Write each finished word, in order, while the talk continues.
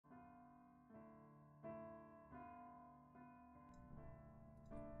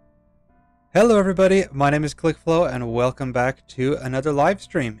Hello everybody, my name is ClickFlow and welcome back to another live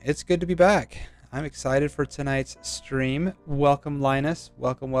stream. It's good to be back. I'm excited for tonight's stream. Welcome Linus,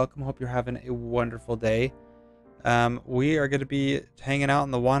 welcome. Hope you're having a wonderful day. We are going to be hanging out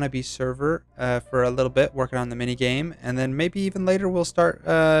on the Wannabe server for a little bit, working on the mini game, and then maybe even later we'll start.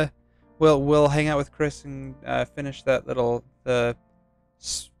 We'll hang out with Chris and finish that little quote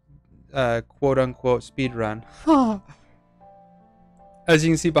unquote speed run. As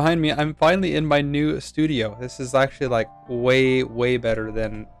you can see behind me, I'm finally in my new studio. This is actually like way better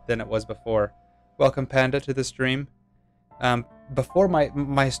than it was before. Welcome Panda to the stream. Before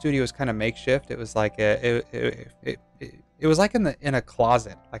my studio was kind of makeshift. It was like it was like in a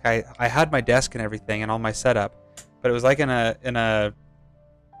closet. Like I had my desk and everything and all my setup, but it was like in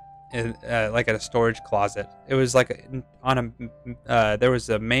like a storage closet. It was like there was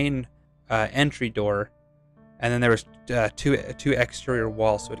a main entry door. And then there was two exterior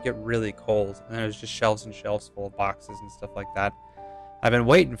walls, so it'd get really cold. And there was just shelves and shelves full of boxes and stuff like that. I've been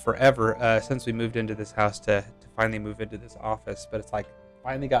waiting forever since we moved into this house to finally move into this office. But it's like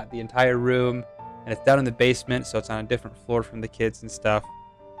finally got the entire room, and it's down in the basement, so it's on a different floor from the kids and stuff.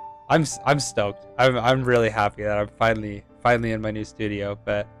 I'm stoked. I'm really happy that I'm finally in my new studio.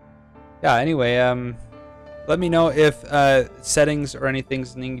 But yeah, anyway, let me know if settings or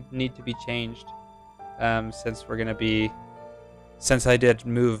anything need to be changed. Since I did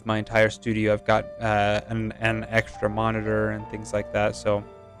move my entire studio, I've got an extra monitor and things like that, so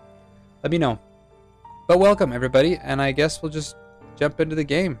let me know. But welcome everybody, and I guess we'll just jump into the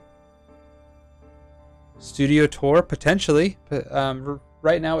game. Studio tour, potentially.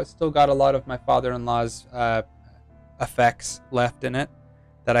 Right now it's still got a lot of my father-in-law's effects left in it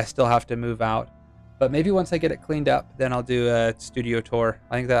that I still have to move out. But maybe once I get it cleaned up, then I'll do a studio tour.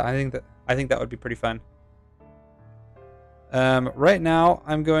 I think that would be pretty fun. Right now,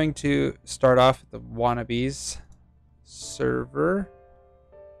 I'm going to start off with the Wannabes server.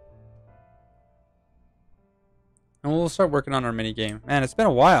 And we'll start working on our mini game. Man, it's been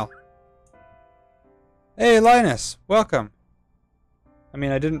a while. Hey, Linus, welcome. I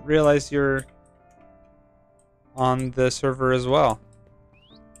mean, I didn't realize you're on the server as well.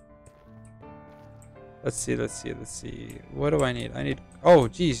 Let's see. What do I need? Oh,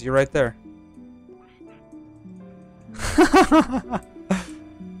 geez, you're right there.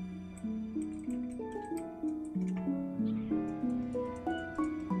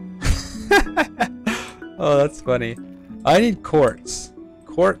 Oh, that's funny. I need quartz.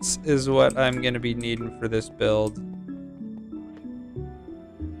 Quartz is what I'm going to be needing for this build.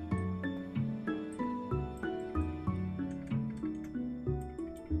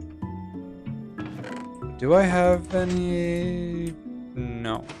 Do I have any?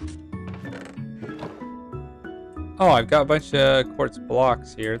 No. Oh, I've got a bunch of quartz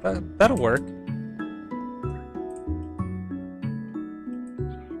blocks here. That'll work.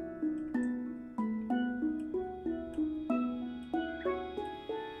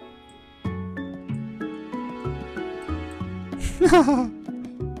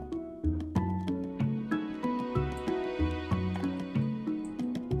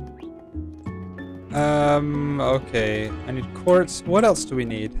 Okay. I need quartz. What else do we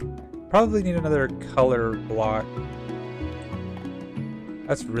need? Probably need another color block.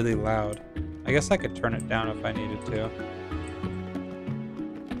 That's really loud. I guess I could turn it down if I needed to.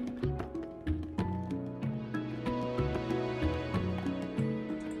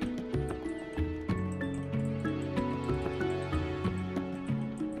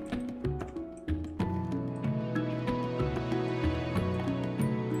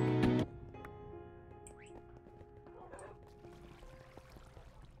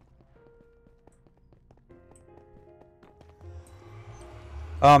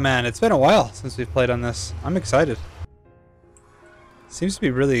 Oh man, it's been a while since we've played on this. I'm excited. Seems to be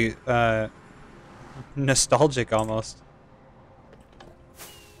really nostalgic almost.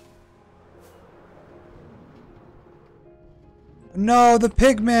 No, the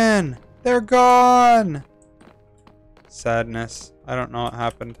pigmen! They're gone! Sadness. I don't know what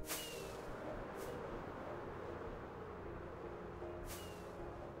happened.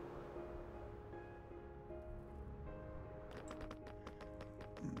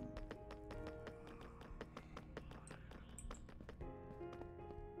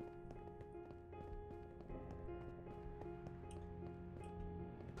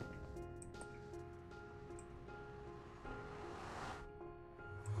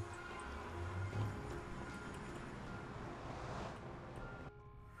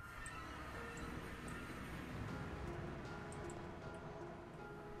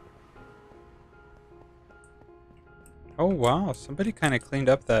 Oh wow, somebody kind of cleaned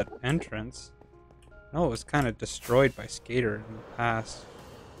up that entrance. No, it was kind of destroyed by Skater in the past.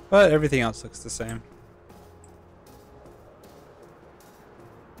 But everything else looks the same.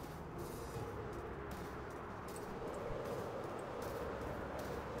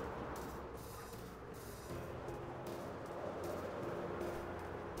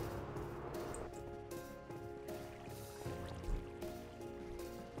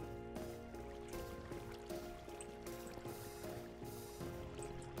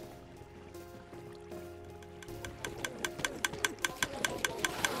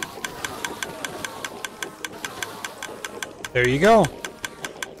 There you go.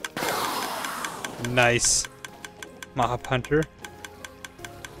 Nice. Mob Hunter.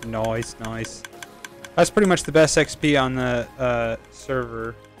 Nice, nice. That's pretty much the best XP on the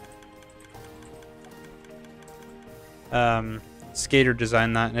server. Skater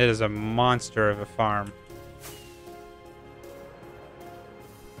designed that, and it is a monster of a farm.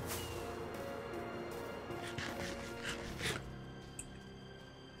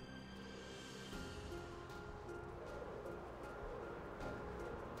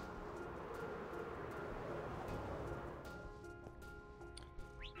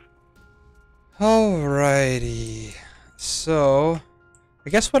 Alrighty, so I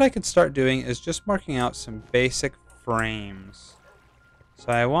guess what I could start doing is just marking out some basic frames.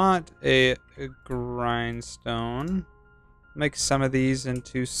 So I want a grindstone. Make some of these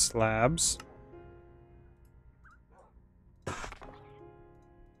into slabs. And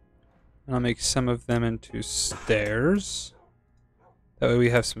I'll make some of them into stairs. That way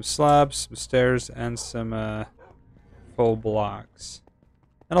we have some slabs, some stairs, and some full blocks.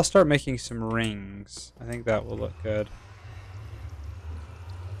 And I'll start making some rings. I think that will look good.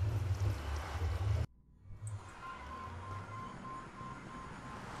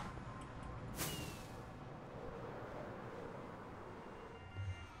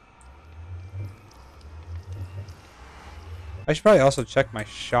 I should probably also check my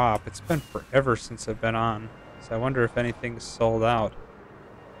shop. It's been forever since I've been on, so I wonder if anything's sold out.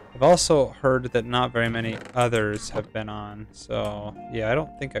 I've also heard that not very many others have been on, so yeah, I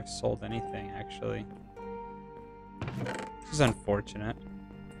don't think I've sold anything, actually. This is unfortunate.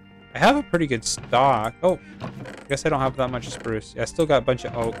 I have a pretty good stock. Oh, I guess I don't have that much spruce. Yeah, I still got a bunch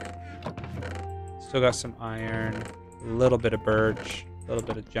of oak. Still got some iron, a little bit of birch, a little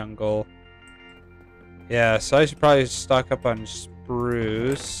bit of jungle. Yeah, so I should probably stock up on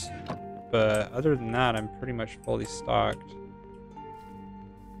spruce, but other than that, I'm pretty much fully stocked.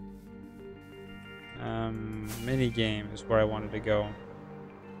 Mini game is where I wanted to go.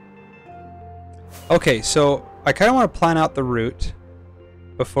 Okay, so I kind of want to plan out the route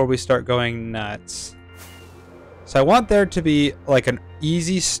before we start going nuts. So I want there to be like an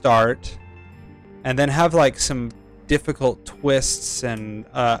easy start, and then have like some difficult twists and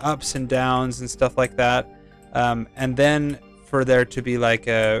ups and downs and stuff like that, and then for there to be like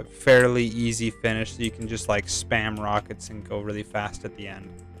a fairly easy finish, so you can just like spam rockets and go really fast at the end.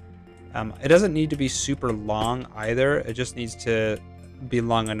 It doesn't need to be super long either. It just needs to be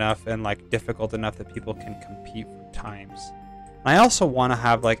long enough and like difficult enough that people can compete for times. And I also want to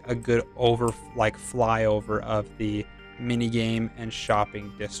have like a good flyover of the minigame and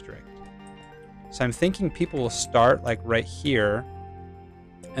shopping district. So I'm thinking people will start like right here,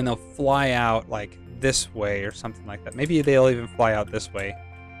 and they'll fly out like this way or something like that. Maybe they'll even fly out this way.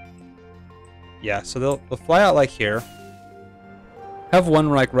 Yeah, so they'll fly out like here. Have one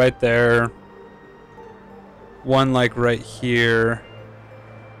like right there. One like right here.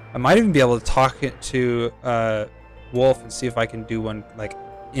 I might even be able to talk it to Wolf and see if I can do one like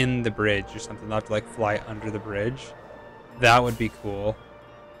in the bridge or something. Not to like fly under the bridge. That would be cool.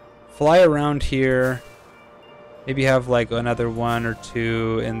 Fly around here. Maybe have like another one or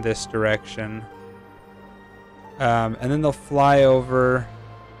two in this direction. And then they'll fly over.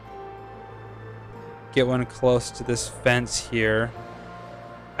 Get one close to this fence here.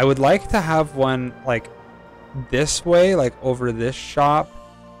 I would like to have one like this way, like over this shop,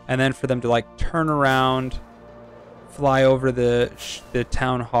 and then for them to like turn around, fly over the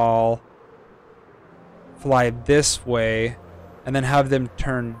town hall, fly this way, and then have them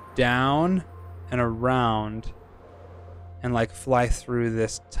turn down and around and like fly through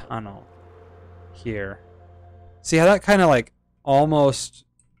this tunnel here. See how that kind of like almost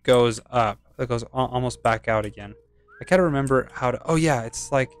goes up? That goes almost back out again. I gotta remember how to... Oh yeah,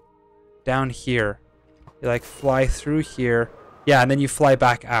 it's like down here. You like fly through here. Yeah, and then you fly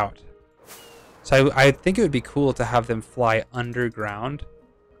back out. So I think it would be cool to have them fly underground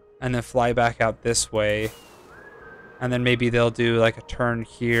and then fly back out this way. And then maybe they'll do like a turn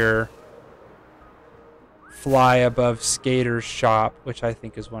here, fly above Skater's shop, which I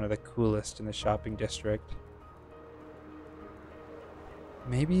think is one of the coolest in the shopping district.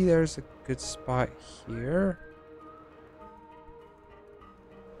 Maybe there's a good spot here.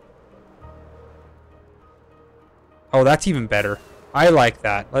 Oh, that's even better. I like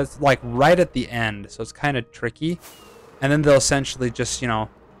that. Let's like right at the end, so it's kind of tricky. And then they'll essentially just, you know,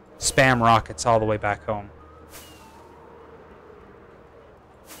 spam rockets all the way back home.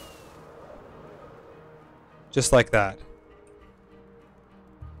 Just like that.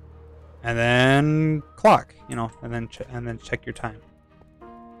 And then clock, you know, and then check your time.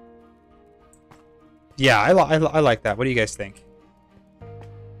 Yeah, I like that. What do you guys think?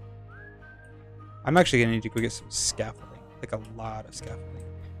 I'm actually gonna need to go get some scaffolding, like a lot of scaffolding,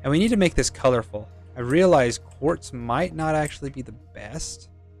 and we need to make this colorful. I realize quartz might not actually be the best.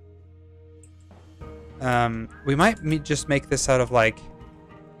 We might just make this out of like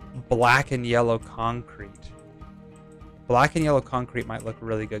black and yellow concrete. Black and yellow concrete might look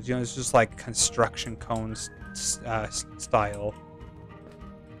really good. You know, it's just like construction cones style.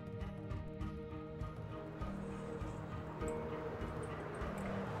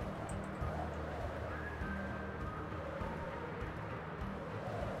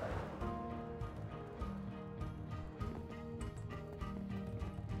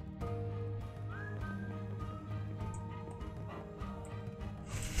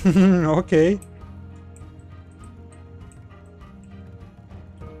 Okay.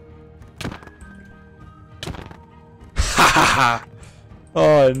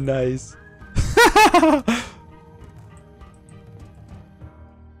 Oh, nice.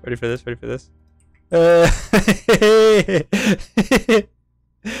 Ready for this? Ready for this? Oh,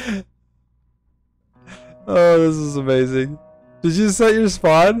 this is amazing. Did you set your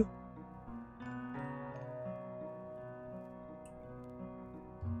spawn?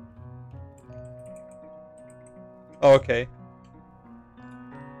 Oh, okay.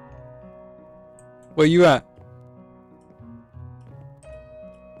 Where you at?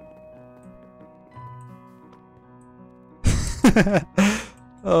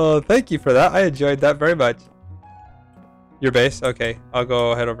 Oh, thank you for that. I enjoyed that very much. Your base? Okay. I'll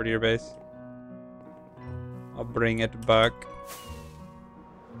go head over to your base. I'll bring it back.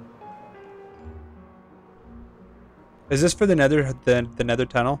 Is this for the nether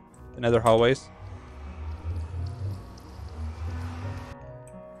tunnel? The nether hallways?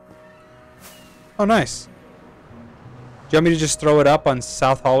 Oh, nice. Do you want me to just throw it up on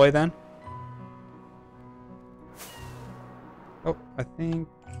South Hallway then? Oh, I think...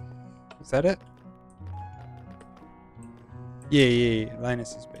 Is that it? Yeah.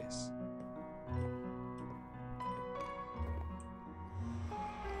 Linus's base.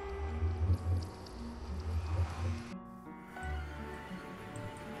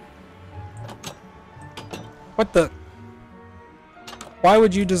 What the... Why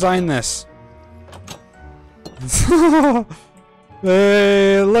would you design this?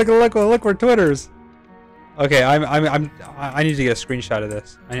 Hey, look where Twitter's. Okay, I need to get a screenshot of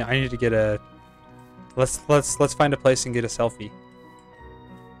this. I need to get a... Let's find a place and get a selfie.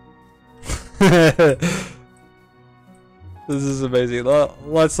 This is amazing.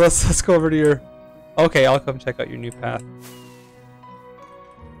 Let's go over to your... Okay, I'll come check out your new path.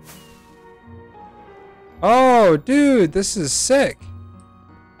 Oh, dude, this is sick.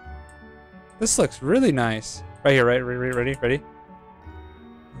 This looks really nice. Right here, right? Ready?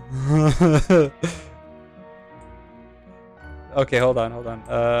 Okay, hold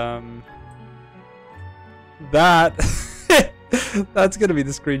on. That that's gonna be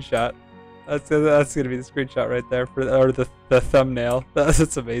the screenshot. That's gonna be the screenshot right there or the thumbnail.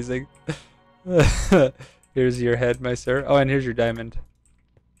 That's amazing. Here's your head, my sir. Oh, and here's your diamond.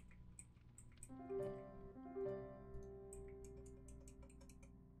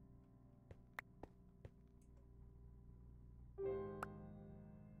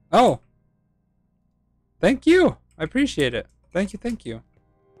 Oh, thank you. I appreciate it. Thank you.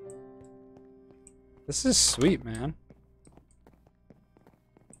 This is sweet, man.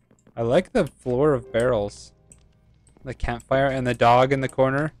 I like the floor of barrels. The campfire and the dog in the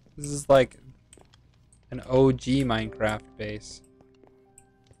corner. This is like an OG Minecraft base.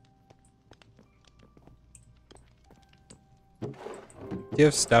 Do you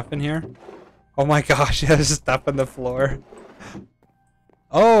have stuff in here? Oh my gosh, there's stuff on the floor.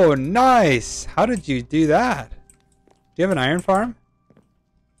 Oh, nice! How did you do that? Do you have an iron farm?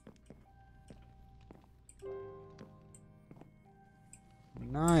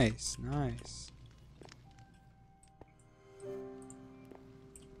 Nice.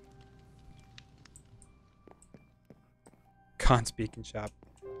 Can't speak in shop.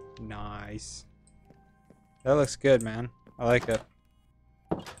 Nice. That looks good, man. I like it.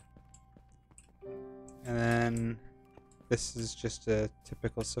 And then this is just a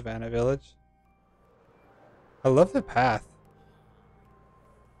typical Savannah village. I love the path.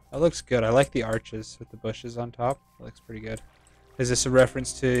 That looks good. I like the arches with the bushes on top. That looks pretty good. Is this a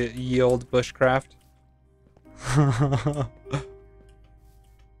reference to ye olde bushcraft?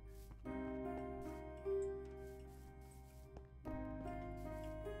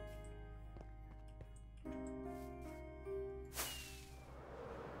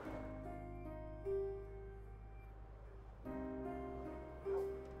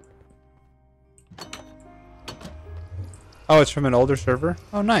 Oh, it's from an older server?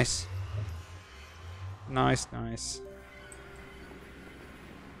 Oh, nice. Nice, nice.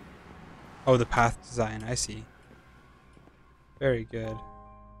 Oh, the path design. I see. Very good.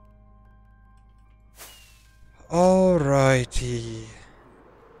 Alrighty.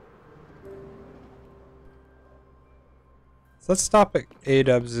 So let's stop at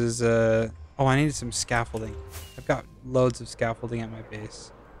A-Dubs' oh, I needed some scaffolding. I've got loads of scaffolding at my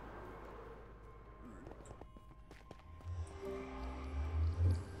base.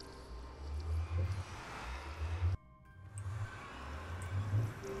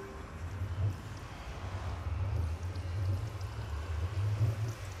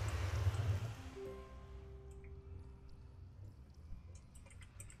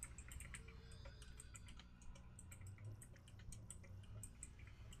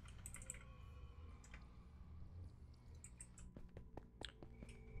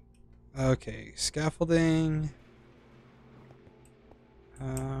 Okay, scaffolding.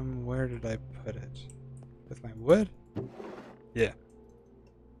 Where did I put it? With my wood? Yeah.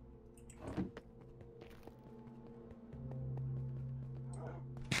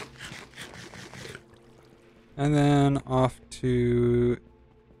 And then off to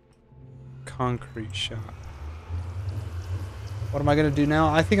concrete shop. What am I gonna do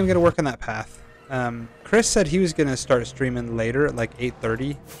now? I think I'm gonna work on that path. Chris said he was gonna start streaming later at like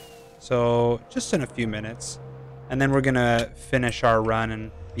 8:30. So just in a few minutes, and then we're gonna finish our run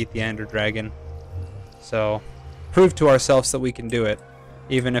and beat the Ender Dragon. So prove to ourselves that we can do it,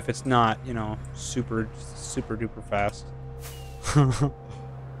 even if it's not, you know, super duper fast.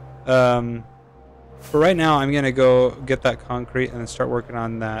 But right now I'm gonna go get that concrete and then start working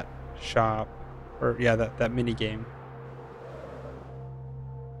on that shop, or yeah, that mini game.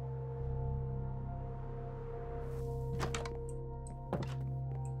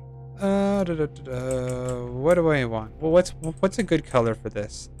 What do I want? Well, what's a good color for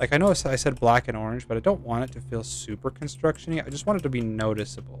this? Like, I know I said black and orange, but I don't want it to feel super construction-y. I just want it to be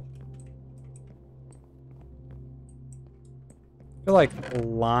noticeable. I feel like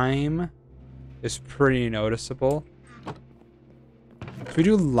lime is pretty noticeable. Should we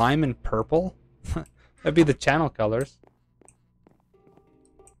do lime and purple? That'd be the channel colors.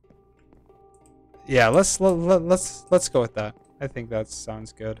 Yeah, let's go with that. I think that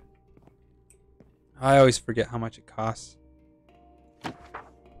sounds good. I always forget how much it costs.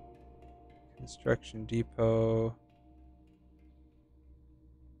 Construction depot.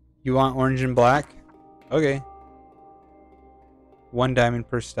 You want orange and black? Okay. 1 diamond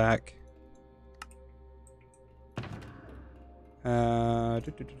per stack.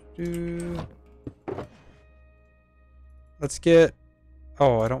 Let's get...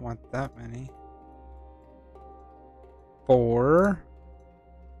 Oh, I don't want that many. 4.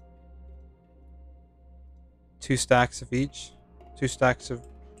 2 stacks of each. 2 stacks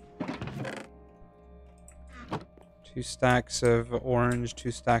of orange, 2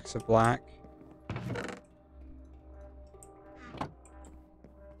 stacks of black.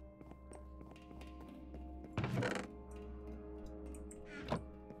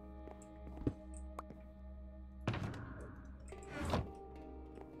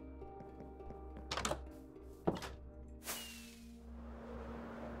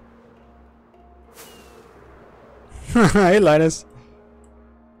 Hey, Linus.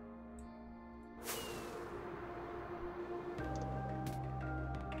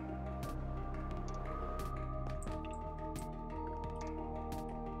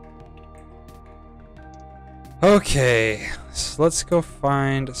 Okay, so let's go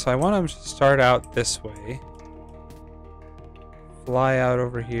find... So I want to start out this way. Fly out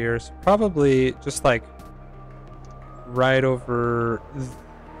over here. So probably just like right over...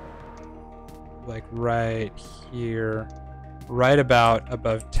 Like right here. Right about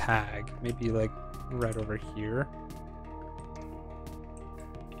above tag. Maybe like right over here.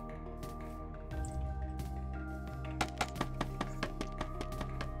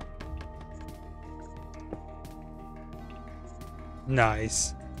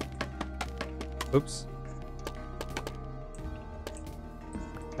 Nice. Oops.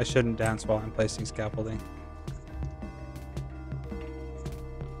 I shouldn't dance while I'm placing scaffolding.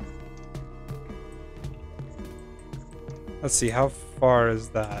 Let's see, how far is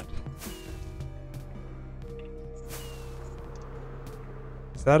that?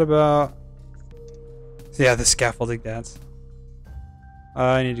 Is that about... Yeah, the scaffolding dance.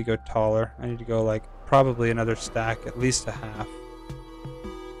 I need to go taller. I need to go like probably another stack, at least a half.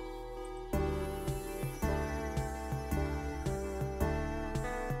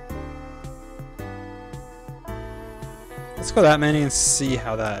 Let's go that many and see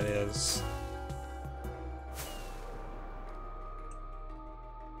how that is.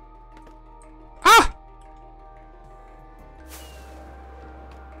 Ah!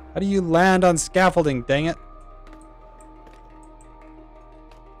 How do you land on scaffolding, dang it?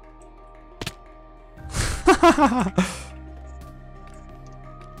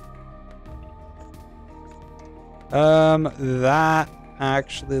 That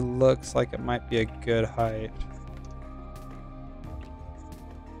actually looks like it might be a good height.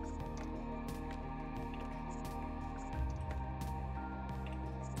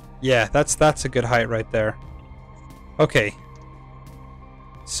 Yeah, that's a good height right there. Okay.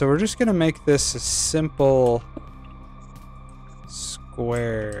 So we're just gonna make this a simple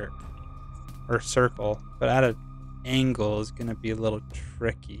square or circle, but at an angle is gonna be a little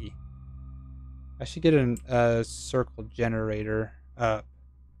tricky. I should get a circle generator up.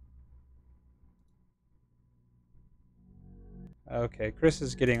 Okay, Chris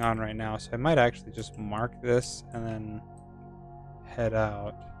is getting on right now, so I might actually just mark this and then head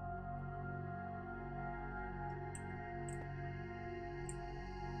out.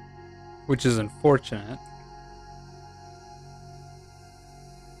 Which is unfortunate.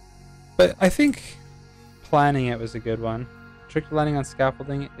 But I think planning it was a good one. Trick to landing on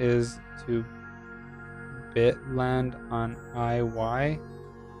scaffolding is to bit land on IY.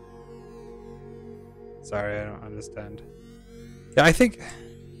 Sorry, I don't understand. Yeah, I think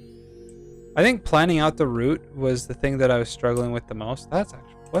planning out the route was the thing that I was struggling with the most. That's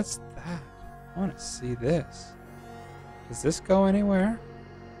actually, what's that? I want to see this. Does this go anywhere?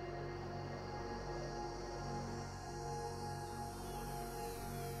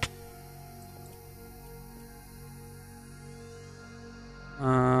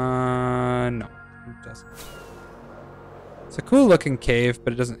 No, it doesn't. It's a cool looking cave,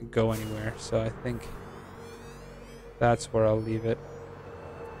 but it doesn't go anywhere, so I think that's where I'll leave it.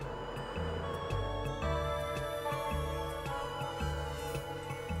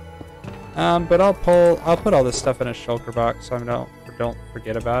 But I'll put all this stuff in a shulker box so I don't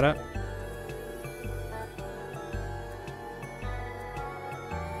forget about it.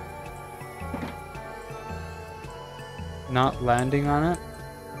 Not landing on it.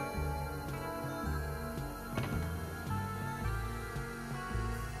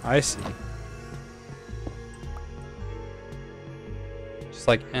 I see. Just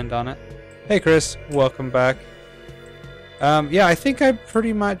like end on it. Hey Chris, welcome back. Yeah, I think I'm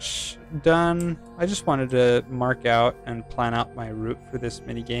pretty much done. I just wanted to mark out and plan out my route for this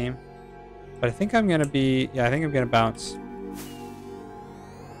mini game. But I think I'm gonna bounce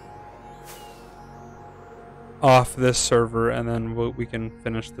off this server and then we can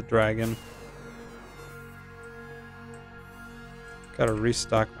finish the dragon. Gotta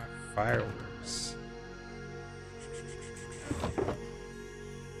restock my fireworks.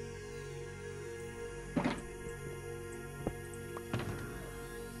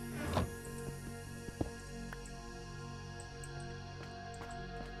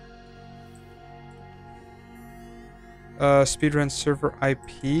 Speedrun server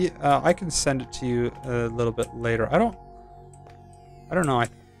IP. I can send it to you a little bit later. I don't know.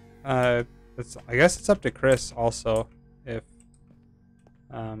 I guess it's up to Chris also if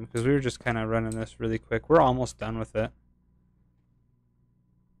because we were just kind of running this really quick. We're almost done with it.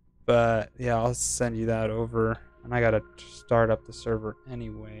 But yeah, I'll send you that over, and I gotta start up the server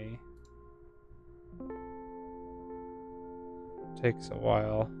anyway. Takes a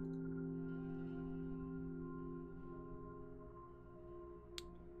while.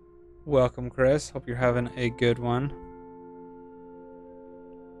 Welcome, Chris. Hope you're having a good one.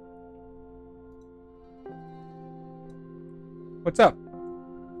 What's up?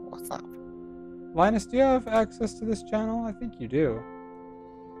 What's up? Linus, do you have access to this channel? I think you do.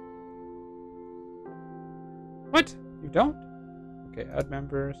 What? You don't? Okay, add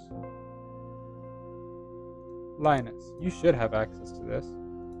members. Linus, you should have access to this.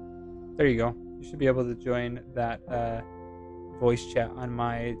 There you go. You should be able to join that voice chat on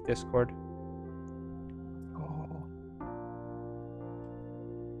my Discord. Oh.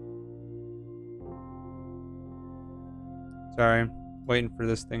 Sorry. waiting for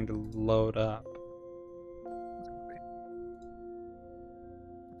this thing to load up.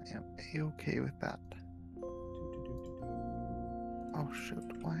 I am A-okay with that. Oh shoot,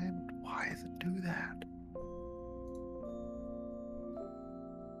 why does it do that?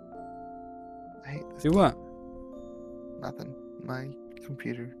 I hate this. Do what? Nothing. My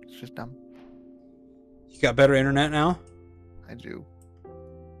computer is just dumb. You got better internet now? I do.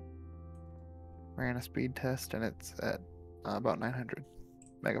 Ran a speed test and it's at about 900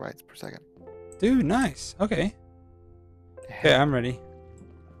 megabytes per second. Dude, nice. Okay. Yeah. Okay, I'm ready.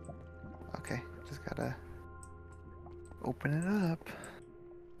 Okay, just gotta open it up.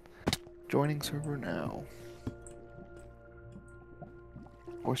 Joining server now.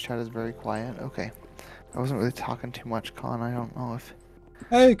 Voice chat is very quiet. Okay. I wasn't really talking too much, Con. I don't know if...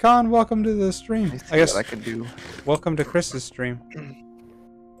 Hey, Con, welcome to the stream. I guess I could do... Welcome to Chris's stream.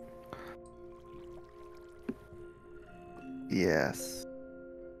 Yes.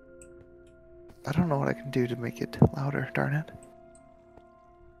 I don't know what I can do to make it louder, darn it.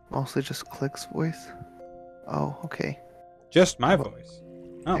 Mostly just Click's voice. Oh, okay. Just my voice.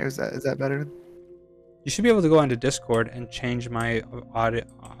 Oh. Is that better? You should be able to go into Discord and change my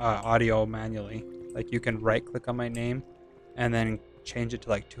audio manually. Like, you can right-click on my name and then change it to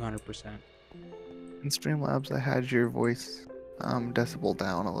like 200%. In Streamlabs, I had your voice decibel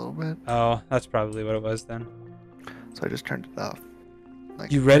down a little bit. Oh, that's probably what it was then. So I just turned it off.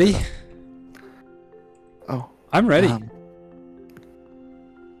 Like, You ready? Oh. I'm ready.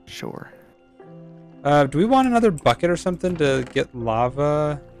 Sure. Do we want another bucket or something to get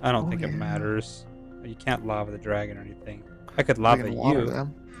lava? I don't think it yeah. matters. You can't lava the dragon or anything. I could lava Water you.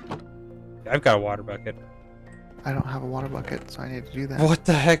 them. I've got a water bucket. I don't have a water bucket, so I need to do that. What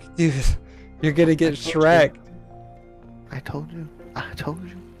the heck, dude? You're gonna get Shrek. I told you.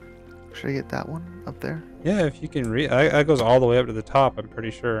 Should I get that one up there? Yeah, if you can read. That goes all the way up to the top, I'm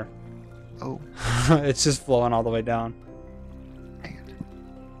pretty sure. Oh. It's just flowing all the way down. Dang it.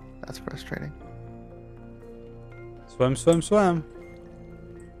 That's frustrating. Swim, swim, swim.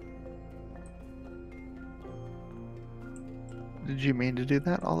 Did you mean to do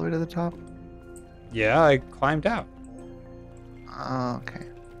that all the way to the top? Yeah, I climbed out. Okay.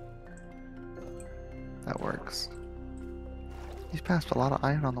 That works. You passed a lot of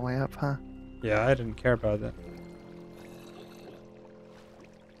iron on the way up, huh? Yeah, I didn't care about it.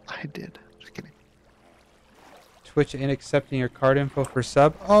 I did. Just kidding. Twitch ain't accepting your card info for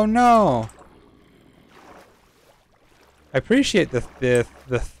sub. Oh no! I appreciate the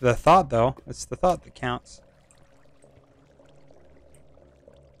thought though. It's the thought that counts.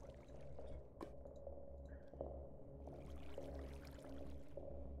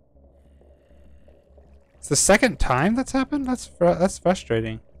 It's the second time that's happened? That's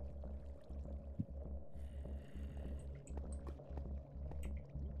frustrating.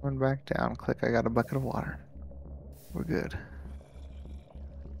 Run back down. Click. I got a bucket of water. We're good.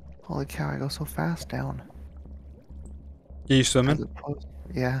 Holy cow! I go so fast down. Are you swimming?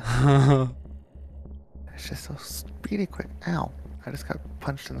 Yeah. It's just so speedy quick. Ow! I just got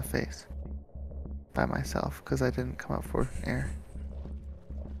punched in the face by myself because I didn't come up for air.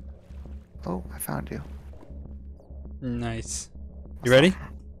 Oh, I found you. Nice. You ready?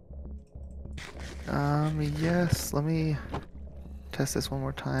 Yes. Let me test this one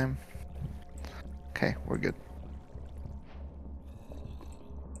more time. Okay, we're good.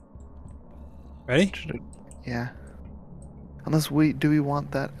 Ready? Yeah. Unless do we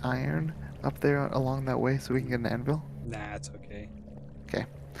want that iron up there along that way so we can get an anvil? Nah, it's okay. Okay.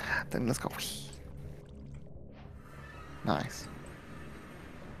 Then let's go. Nice.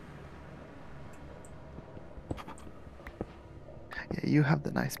 Yeah, you have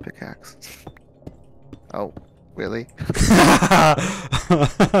the nice pickaxe. Oh, really?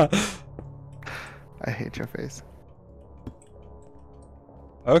 I hate your face.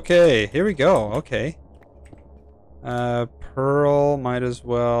 Okay, here we go. Okay. Pearl, might as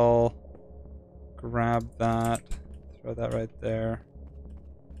well grab that. Throw that right there.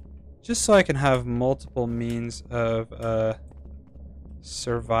 Just so I can have multiple means of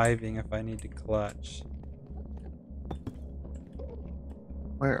surviving if I need to clutch.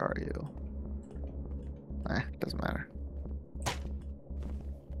 Where are you? Doesn't matter.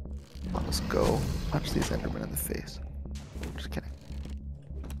 I'll just go punch these Endermen in the face. Just kidding.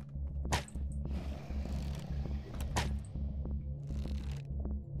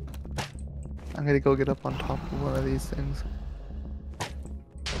 I'm gonna go get up on top of one of these things.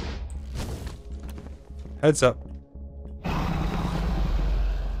 Heads up.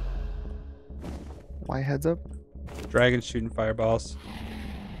 Why heads up? Dragon shooting fireballs.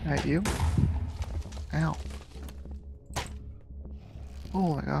 At you? Ow.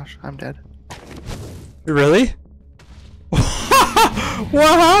 Oh my gosh, I'm dead. Really?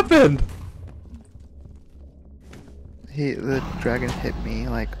 What happened? The dragon hit me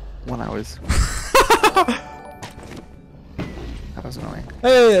like when I was. That was annoying.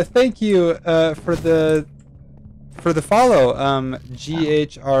 Hey, thank you for the follow.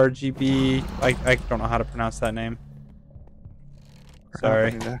 GHRGB. I don't know how to pronounce that name.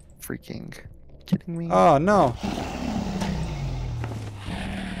 Sorry. Freaking kidding me? Oh no.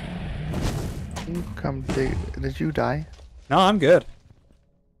 You come dig. Did you die? No, I'm good.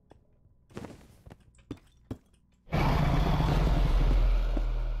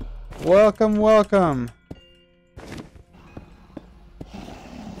 Welcome, welcome.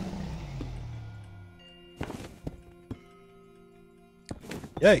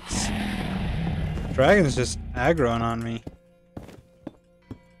 Yikes. Dragon's just aggroing on me.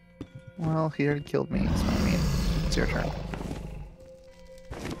 Well, he already killed me, so I mean, it's your turn.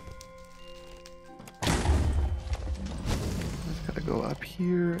 Just gotta go up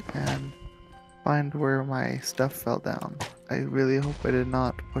here and find where my stuff fell down. I really hope I did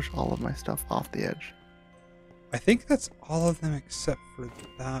not push all of my stuff off the edge. I think that's all of them except for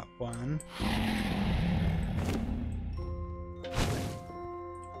that one.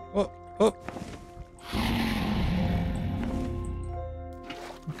 Oh, oh.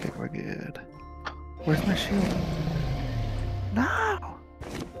 Okay, we're good. Where's my shield? No!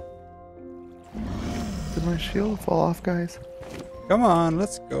 Did my shield fall off, guys? Come on,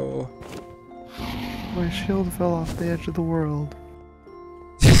 let's go. My shield fell off the edge of the world.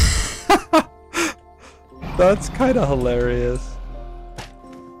 That's kind of hilarious.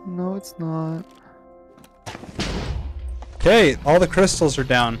 No, it's not. Okay, all the crystals are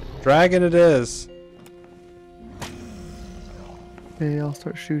down. Dragon it is. Okay, I'll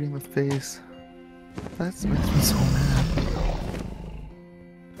start shooting the face. That makes me so mad.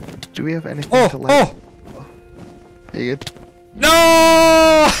 Do we have anything to light? Oh! Are you good?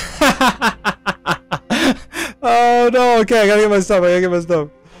 No! Oh no, okay, I gotta get my stuff,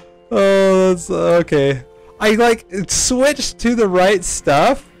 Oh, that's okay. I like switched to the right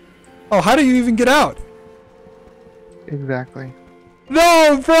stuff. Oh, how do you even get out? Exactly.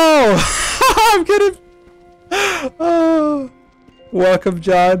 No, bro! I'm gonna... Oh. Welcome,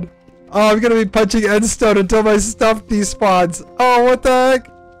 John. Oh, I'm gonna be punching endstone until my stuff despawns. Oh, what the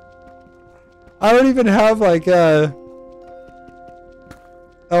heck? I don't even have like a...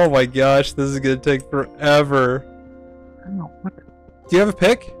 Oh my gosh, this is gonna take forever. I don't know what. Do you have a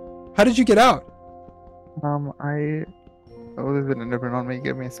pick? How did you get out? Oh, there's an enderman on me.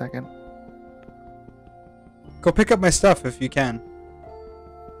 Give me a second. Go pick up my stuff if you can.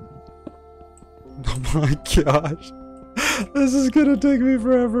 Oh my gosh. This is gonna take me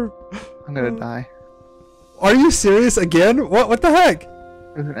forever. I'm gonna die. Are you serious again? What the heck?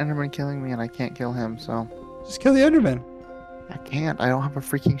 There's an enderman killing me and I can't kill him, so... Just kill the Enderman. I can't. I don't have a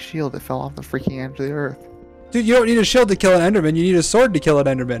freaking shield. It fell off the freaking edge of the earth. Dude, you don't need a shield to kill an Enderman. You need a sword to kill an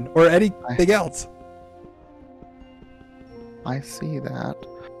Enderman. Or anything else. I see that.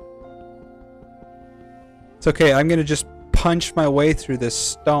 It's okay. I'm gonna just punch my way through this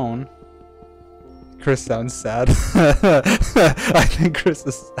stone. Chris sounds sad. I think Chris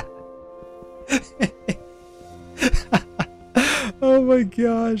is sad. Oh my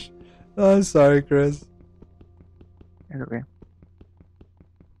gosh. Oh, I'm sorry, Chris. It's okay.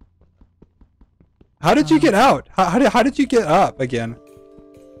 How did you get out? How did you get up again?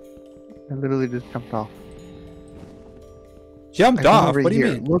 I literally just jumped off. Jumped off? What do you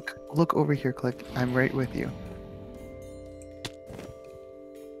mean? Look over here, Click. I'm right with you.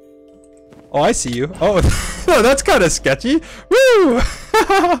 Oh, I see you. Oh, that's kind of sketchy. Woo!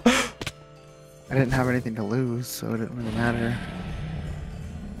 I didn't have anything to lose, so it didn't really matter.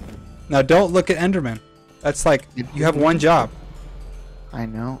 Now don't look at Enderman. That's like, you have one job. I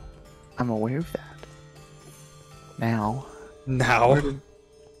know. I'm aware of that. Now. Now?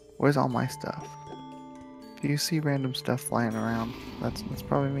 Where's all my stuff? Do you see random stuff flying around? That's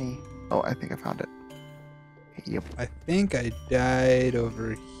probably me. Oh, I think I found it. Yep. I think I died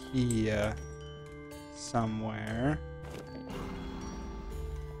over here somewhere.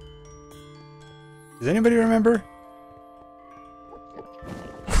 Does anybody remember?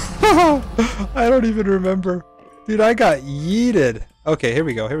 I don't even remember. Dude, I got yeeted. Okay, here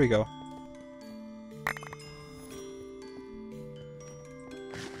we go. Here we go.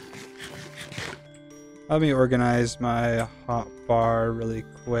 Let me organize my hotbar really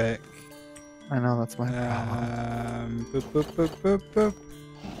quick. I know, that's my problem. Boop, boop, boop, boop, boop.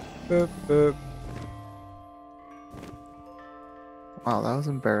 Boop, boop. Wow, that was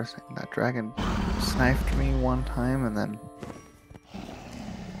embarrassing. That dragon sniped me one time and then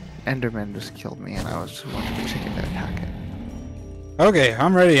Enderman just killed me, and I was just wanting the chicken to attack it. Okay,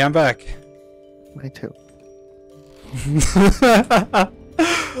 I'm ready. I'm back. Me too.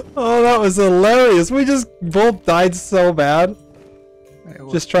 Oh, that was hilarious. We just both died so bad.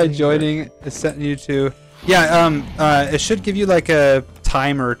 Just try joining. It's setting you to. Yeah. It should give you like a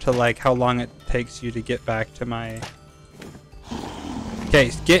timer to like how long it takes you to get back to my.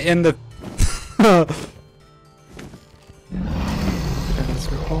 Okay, get in the. In the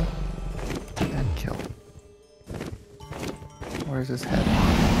circle and kill. Where's his head?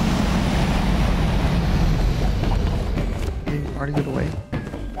 He already got away.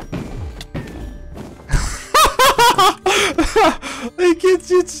 It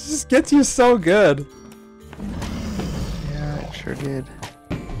just gets you so good. Yeah, it sure did.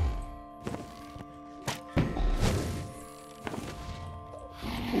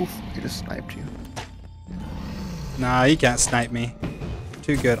 Oof, he just sniped you. Nah, he can't snipe me.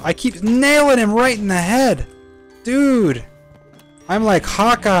 Too good. I keep nailing him right in the head. Dude. I'm like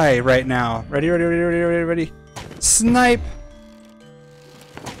Hawkeye right now. Ready, ready, ready, ready, ready, ready. Snipe.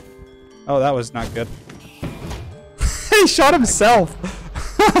 Oh, that was not good. He shot himself.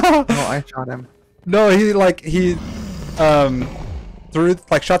 No, I shot him. No, he threw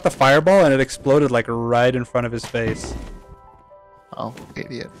shot the fireball and it exploded like right in front of his face. Oh,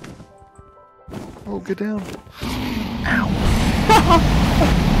 idiot. Oh, get down. Ow.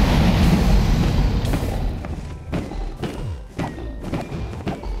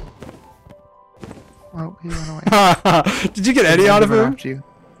 Oh, he went away. Did you get any out of him? You.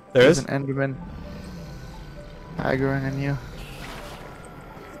 There There's is? an Enderman aggroing on you.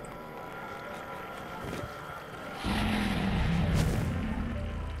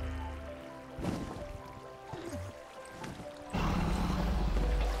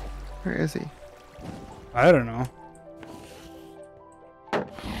 Where is he? I don't know.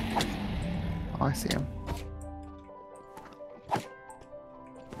 Oh, I see him.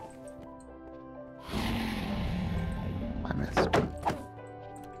 I missed.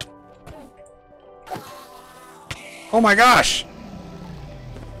 Oh my gosh!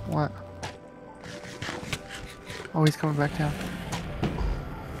 What? Oh, he's coming back down.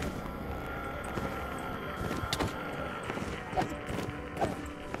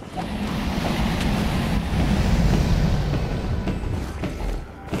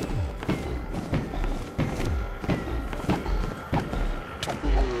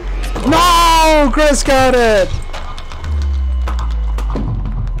 No! Chris got it!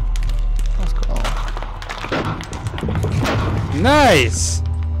 Let's go. Nice!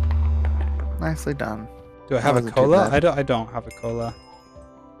 Nicely done. Do I have That a wasn't too cola? bad. I don't have a cola.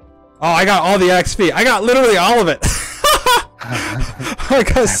 Oh, I got all the XP. I got literally all of it. I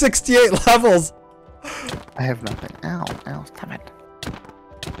got 68 levels. I have nothing. Ow, ow, stop it.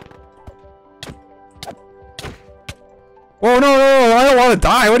 Whoa, no, I don't want to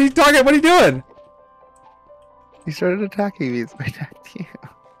die. What are you talking? What are you doing? He started attacking me, so I attacked you.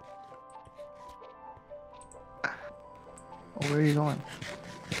 Oh, where are you going?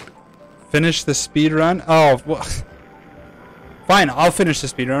 Finish the speed run? Oh, well, fine. I'll finish the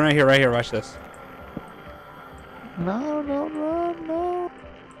speed run right here, right here. Watch this. No, no, no, no.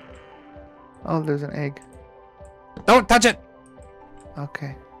 Oh, there's an egg. Don't touch it.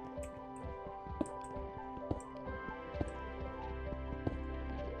 Okay.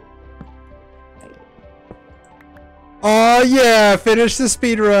 Oh yeah, finish the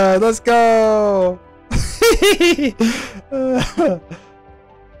speed run. Let's go.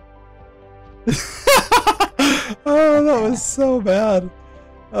 Oh, that was so bad.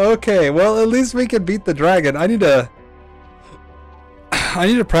 Okay, well at least we can beat the dragon. I need to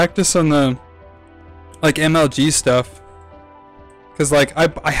practice on the like MLG stuff. Cause like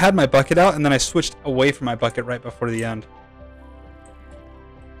I had my bucket out and then I switched away from my bucket right before the end.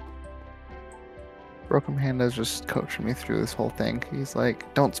 Broken Panda's just coaching me through this whole thing. He's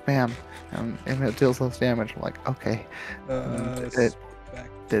like, don't spam, and it deals less damage. I'm like, okay. It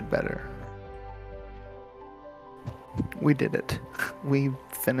did better. We did it. We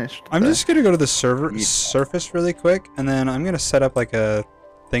finished. I'm just gonna go to the surface really quick, and then I'm gonna set up like a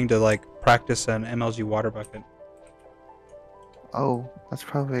thing to like practice an MLG water bucket. Oh, that's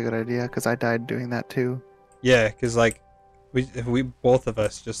probably a good idea, because I died doing that too. Yeah, because like we both of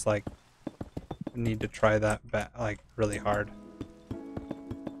us just like need to try that like really hard.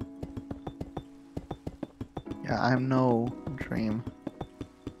 Yeah, I'm no dream.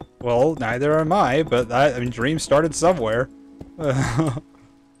 Well, neither am I, but I mean, Dream started somewhere.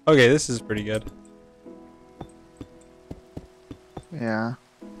 Okay, this is pretty good. Yeah.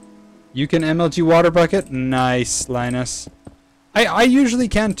 You can MLG water bucket? Nice, Linus. I usually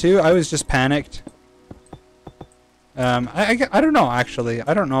can too. I was just panicked. I don't know actually.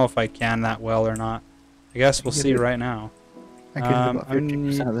 I don't know if I can that well or not. I guess we'll see right now. I get it about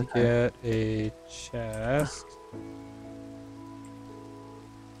 50% of the time. Get a chest.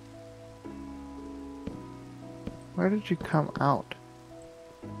 Where did you come out?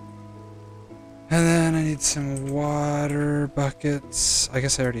 And then I need some water buckets. I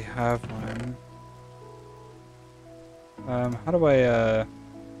guess I already have one. How do I, how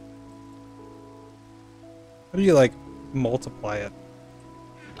do you, like, multiply it?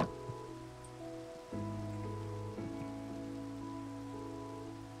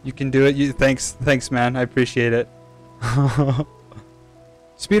 You can do it. Thanks, man. I appreciate it.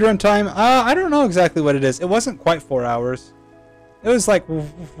 Speedrun time? I don't know exactly what it is. It wasn't quite 4 hours. It was like,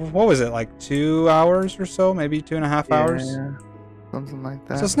 what was it, like 2 hours or so? Maybe 2.5 hours? Yeah, something like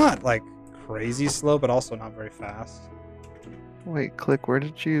that. So it's not like crazy slow, but also not very fast. Wait, Click, where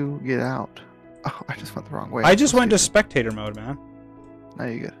did you get out? Oh, I just went the wrong way. I just went to spectator mode, man. No,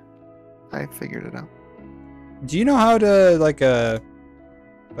 you good. I figured it out. Do you know how to like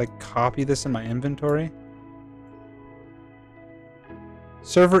copy this in my inventory?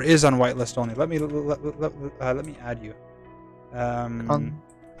 Server is on whitelist only. Let me add you. Con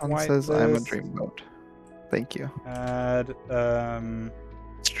says I'm a dreamboat. Thank you. Add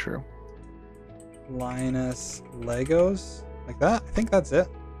It's true. Linus Legos like that. I think that's it.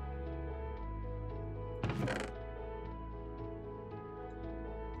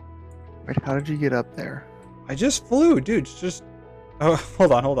 Wait, how did you get up there? I just flew, dude. Just oh,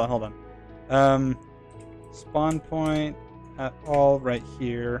 hold on. Spawn point at all right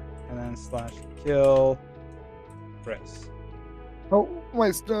here, and then /kill Chris. Oh,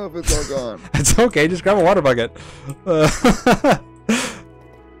 my stuff is all gone. It's okay. Just grab a water bucket. I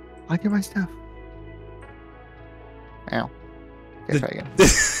get my stuff. Ow. Okay, try again.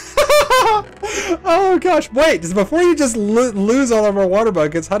 Oh gosh! Wait, before you just lose all of our water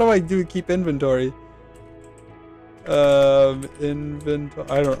buckets, how do I keep inventory?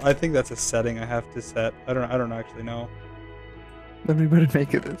 Inventory. I think that's a setting I have to set. I don't actually know. Let me better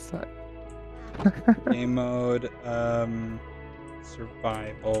make it this time. Game mode.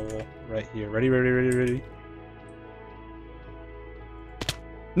 Survival. Right here. Ready.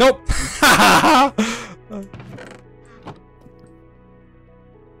 Nope.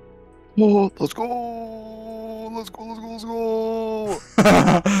 Oh, let's go! Let's go!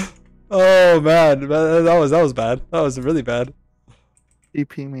 Oh man, that was bad. That was really bad.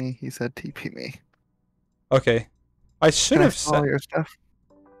 TP me. He said TP me. Okay, I should have said all your stuff.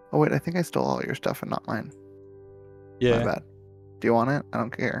 Oh wait, I think I stole all your stuff and not mine. Yeah. My bad. Do you want it? I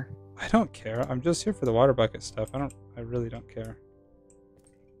don't care. I don't care. I'm just here for the water bucket stuff. I really don't care.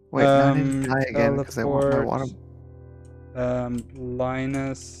 Wait, now I need to die again because I want my water.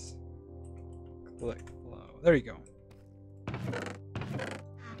 Linus. Click flow. There you go.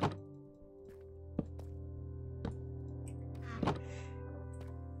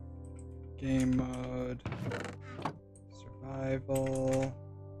 Game mode. Survival.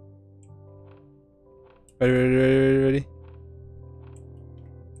 Ready?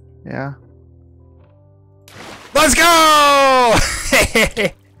 Yeah. Let's go!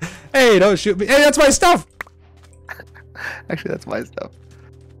 Hey, don't shoot me. Hey, that's my stuff. Actually, that's my stuff.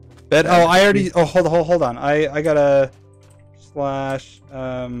 But oh, I already. Oh, hold on. I gotta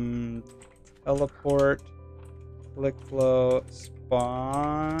 / teleport, click flow,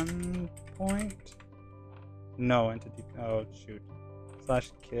 spawn point. No entity. Oh shoot.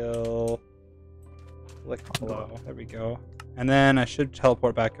 /kill, click flow. There we go. And then I should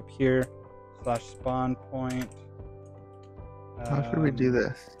teleport back up here. /spawn point. How should we do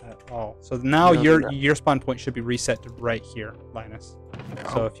this? At all. So now your spawn point should be reset to right here, Linus.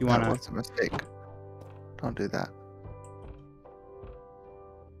 So if you want to... That was a mistake. Don't do that.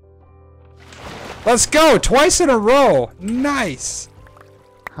 Let's go! Twice in a row! Nice!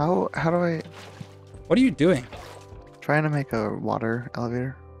 How do I... What are you doing? Trying to make a water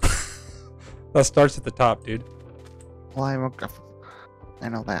elevator. That starts at the top, dude. Well, I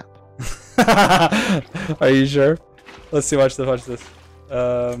know that. Are you sure? Let's see, watch this.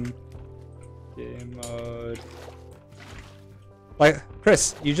 Game mode. Like,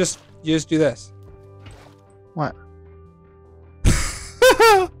 Chris, you just do this. What?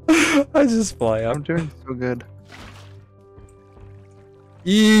 I just fly up. I'm doing so good.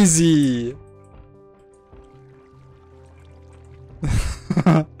 Easy.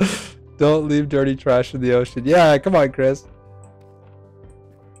 Don't leave dirty trash in the ocean. Yeah, come on, Chris.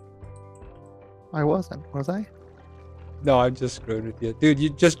 I wasn't, was I? No, I'm just screwed with you. Dude,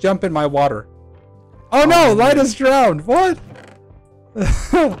 you just jump in my water. Oh no, Linus drowned. What?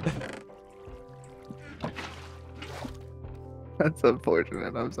 That's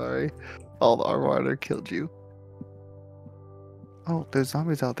unfortunate. I'm sorry. All the armor killed you. Oh, there's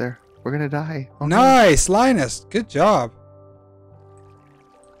zombies out there. We're gonna die. Oh, nice, Linus. Good job.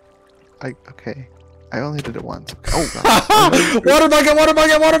 Okay. I only did it once. Oh god. Water bucket, water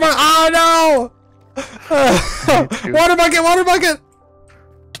bucket, water bucket. Oh no! Water bucket, water bucket.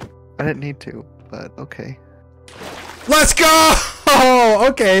 I didn't need to, but okay. Let's go! Oh,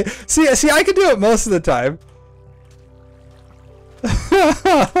 okay. See, I can do it most of the time.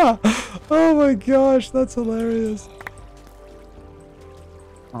 Oh my gosh, that's hilarious.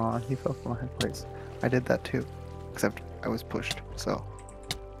 Aw, he fell from a high place. I did that too, except I was pushed, so.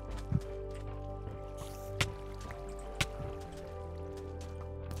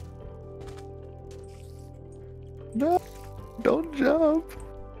 No, don't jump.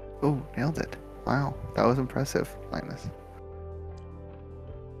 Oh, nailed it. Wow, that was impressive, Linus.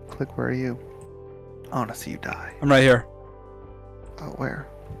 Click, where are you? I want to see you die. I'm right here. Oh, where?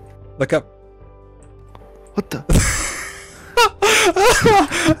 Look up. What the?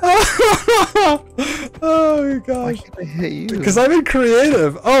 Oh my Why gosh. can't I hit you? Because I'm in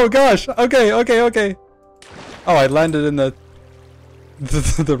creative. Oh gosh. Okay, okay, okay. Oh, I landed in the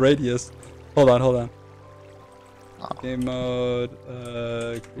radius. Hold on, hold on. Oh. Game mode,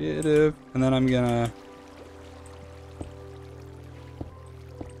 creative, and then I'm gonna.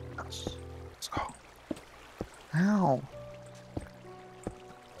 Let's go. Ow.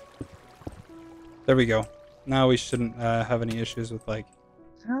 There we go. Now we shouldn't have any issues with like.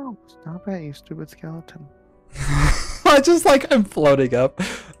 Ow. Stop it, you stupid skeleton. I just like I'm floating up.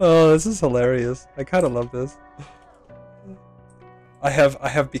 Oh, this is hilarious. I kind of love this. I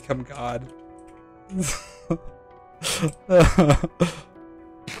have become God.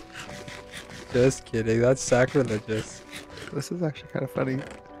 Just kidding. That's sacrilegious. This is actually kind of funny.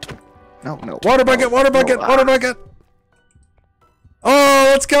 No, no. Water bucket, water bucket, no, water bucket. Oh,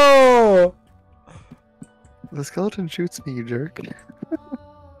 let's go. The skeleton shoots me, you jerk. I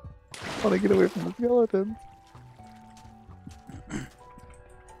want to get away from the skeleton.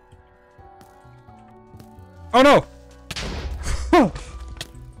 Oh no.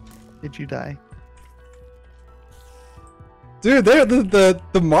 Did you die? Dude,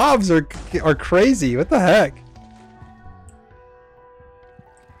 the mobs are crazy. What the heck?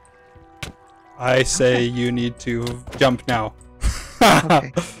 I say you need to jump now.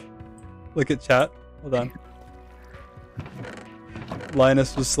 Okay. Look at chat. Hold on.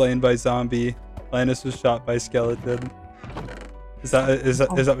 Linus was slain by zombie. Linus was shot by skeleton. Is that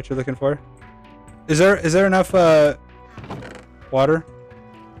what you're looking for? Is there enough water?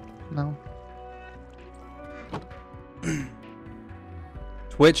 No.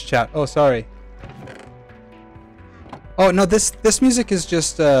 Twitch chat. Oh, sorry. Oh no, this music is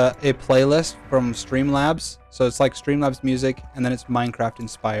just a playlist from Streamlabs. So it's like Streamlabs music, and then it's Minecraft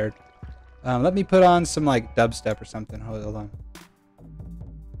inspired. Let me put on some like dubstep or something. Hold on.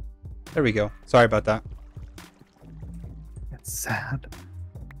 There we go. Sorry about that. It's sad.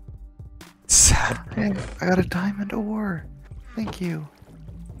 Sad. Hey, I got a diamond ore. Thank you.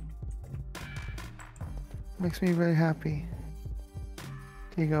 Makes me very happy.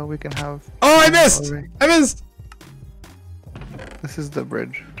 Here you go. We can have. Oh, I missed! I missed! This is the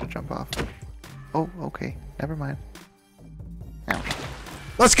bridge to jump off. Oh, okay. Never mind. Ouch.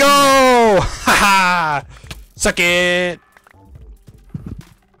 Let's go! Haha! Suck it!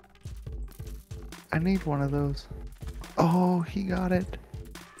 I need one of those. Oh, he got it.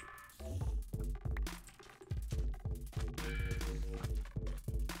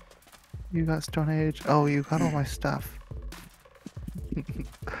 You got Stone Age. Oh, you got all my stuff.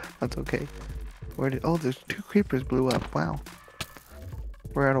 That's okay. Where did? Oh, there's 2 creepers blew up. Wow.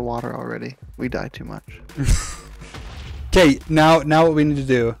 We're out of water already. We died too much. Okay, now what we need to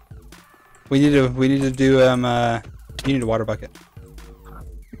do? We need to do you need a water bucket.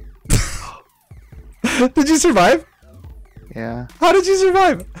 Did you survive? Yeah. How did you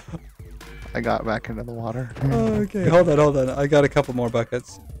survive? I got back into the water. Oh, okay, hold on. I got a couple more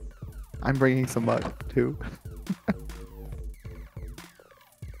buckets. I'm bringing some up too.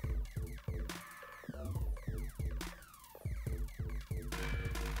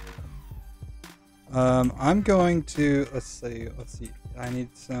 I'm going to let's see. I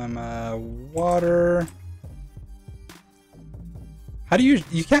need some water. How do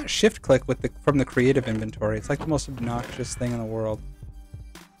you can't shift click with from the creative inventory. It's like the most obnoxious thing in the world.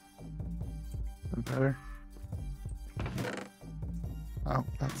 Better. Oh,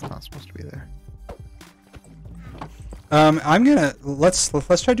 that's not supposed to be there. I'm gonna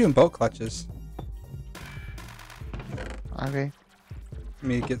let's try doing boat clutches. Okay. Let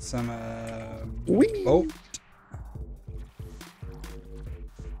me get some Whee! boat.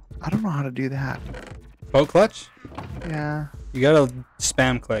 I don't know how to do that. Boat clutch? Yeah. You gotta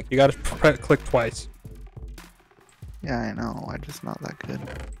spam click. You gotta click twice. Yeah, I know. I'm just not that good.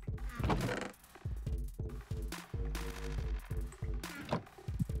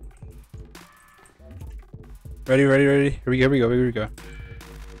 Ready, ready, ready. Here we go, here we go, here we go.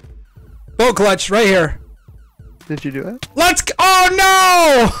 Boat clutch right here. Did you do it? Let's go. Oh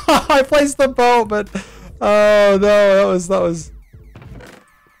no! I placed the boat, but oh no, that was.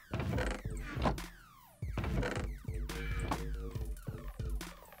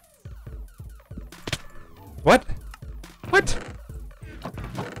 What? What?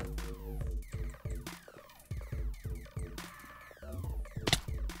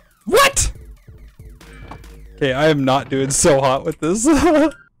 What? Okay, I am not doing so hot with this.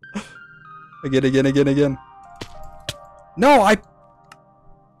 Again. No,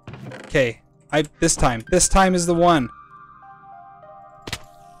 Okay, this time is the one.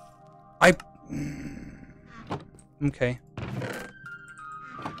 Okay.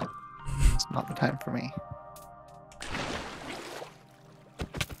 It's not the time for me.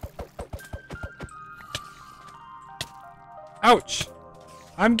 Ouch!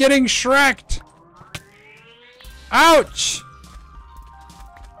 I'm getting shreked! Ouch!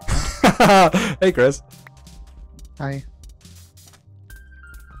 Hey, Chris. Hi.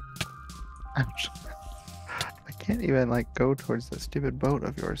 Ouch. I can't even, like, go towards that stupid boat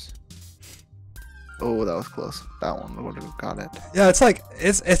of yours. Oh, that was close. That one would have got it. Yeah, it's like,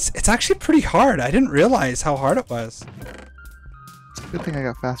 it's actually pretty hard. I didn't realize how hard it was. It's a good thing I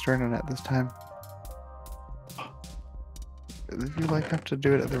got faster internet this time. Did you, like, have to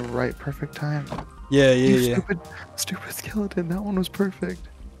do it at the right perfect time? Yeah. Stupid skeleton. That one was perfect.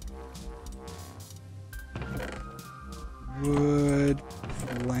 Wood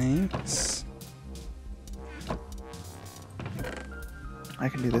planks. I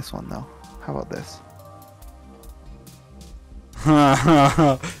can do this one though. How about this?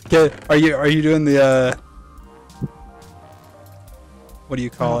 Okay, are you doing the what do you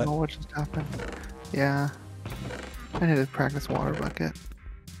call I it? don't know what just happened. Yeah. I need to practice water bucket.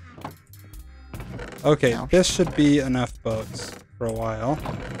 Okay, Ouch. this should be enough boats for a while.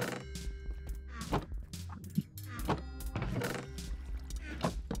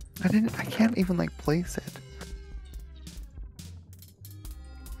 I can't even like place it.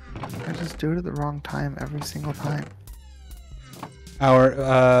 I just do it at the wrong time every single time.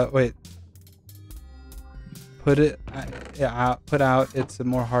 Wait. Put it, put out. It's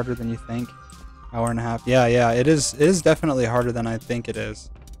more harder than you think. Hour and a half. Yeah. It is definitely harder than I think it is.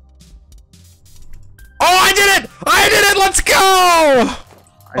 Oh, I did it! Let's go!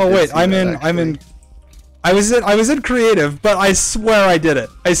 Oh wait, I was in creative, but I swear I did it.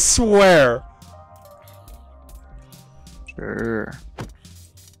 I swear. Sure.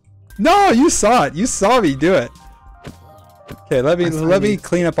 No, you saw it. You saw me do it. Okay, let me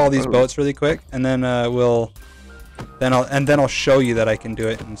clean up all these boats really quick, and then I'll show you that I can do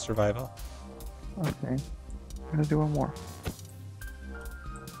it in survival. Okay. I'm gonna do one more.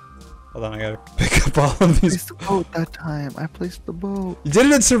 Hold on, I gotta pick up all of these. I placed the boat that time. I placed the boat. You did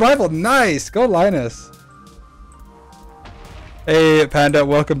it in survival. Nice. Go, Linus. Hey, Panda.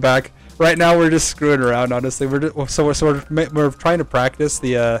 Welcome back. Right now, we're just screwing around. Honestly, we're trying to practice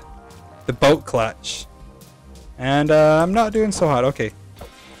the boat clutch, and I'm not doing so hot. Okay,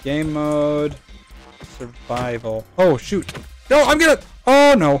 game mode, survival. Oh shoot! No, I'm gonna.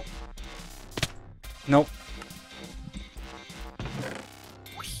 Oh no. Nope.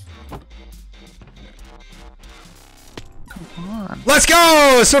 Come on. Let's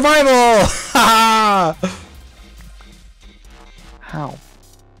go! Survival! Haha! How?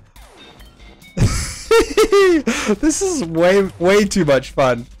 This is way too much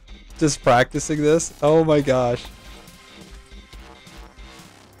fun. Just practicing this. Oh my gosh.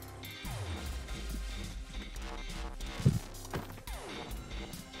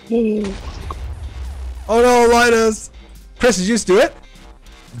 Oh no, Linus! Chris, did you just do it?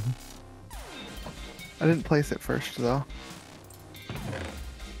 I didn't place it first though.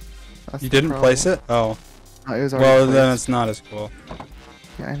 That's You the didn't problem. place it? Oh. No, it was already Well, placed. then it's not as cool.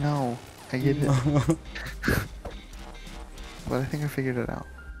 Yeah, I know. I get it. But I think I figured it out.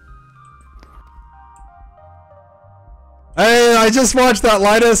 Hey, I just watched that,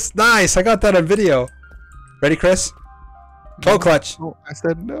 Linus. Nice, I got that on video. Ready, Chris? Boat clutch. Oh, I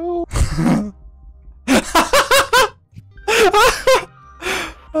said no.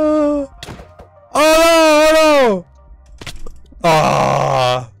 Oh no!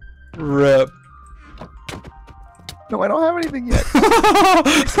 Ah, rip. No, I don't have anything yet.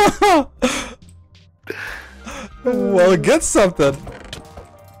 Well, get something.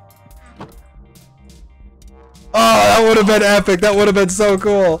 Oh, that would have been epic. That would have been so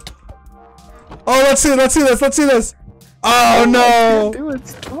cool. Oh, let's see this. Oh no! Do it.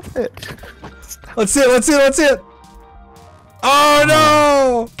 Stop it. Stop. Let's see it. Oh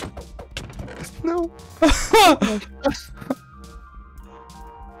no! No.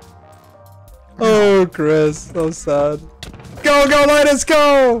 Oh, Chris, so sad. Go, Linus,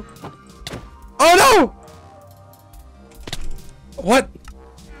 go! Oh no! What?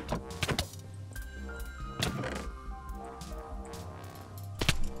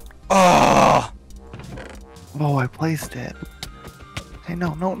 Oh! Oh, I placed it. Hey,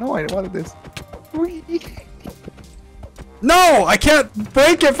 no, I wanted this. Whee! No, I can't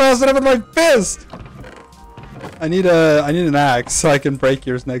break it fast enough with my fist. I need an axe so I can break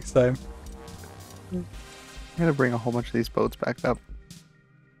yours next time. I'm gonna bring a whole bunch of these boats back up.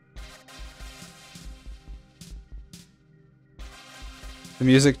 The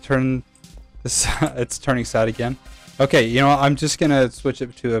music it's turning sad again. Okay, you know what? I'm just gonna switch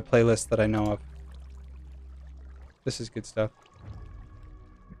it to a playlist that I know of. This is good stuff.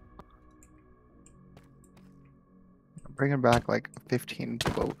 I'm bringing back like 15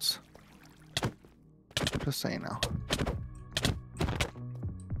 boats. Just so you know.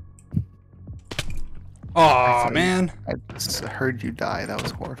 Oh man! I just heard you die. That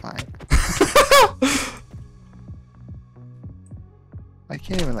was horrifying. I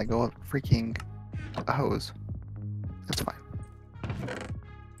can't even like go up freaking a hose. It's fine.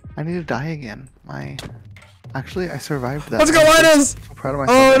 I need to die again. Actually, I survived that. Let's go, Linus! I'm so proud of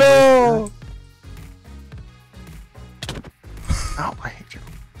myself. Oh no! Ow, I hate you.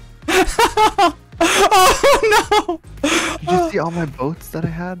 Oh no! Did you see all my boats that I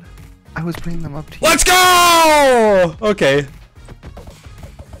had? I was bringing them up to you. Let's go! Okay.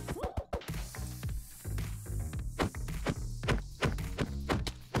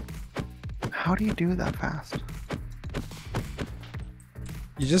 How do you do that fast?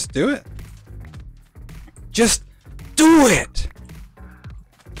 You just do it. Just do it!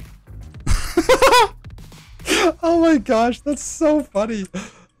 Oh my gosh, that's so funny.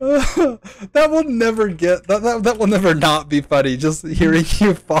 That will never get that will never not be funny, just hearing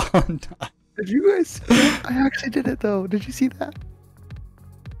you fall and die. Did you guys see that? I actually did it though. Did you see that?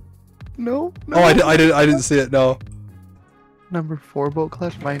 No? Oh, I didn't see it, no. Number 4 boat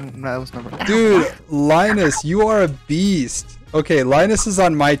clutch? Mine, that was number... Dude, Linus, you are a beast. Okay, Linus is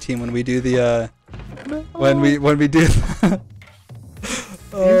on my team when we do the No. when we do the...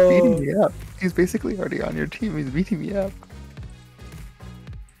 He's beating me up. He's basically already on your team. He's beating me up.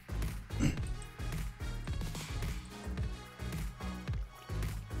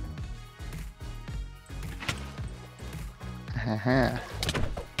 Haha.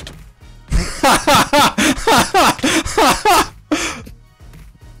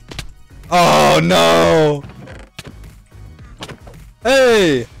 Oh no!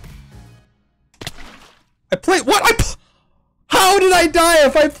 Hey! What? How did I die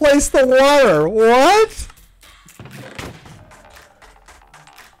if I placed the water? What?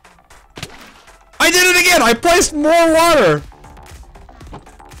 I did it again! I placed more water!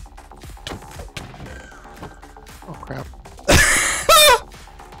 Oh crap.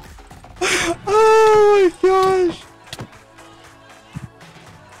 Oh my gosh!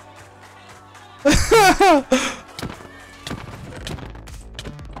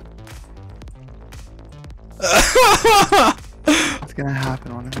 It's gonna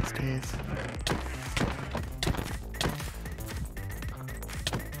happen one of these days.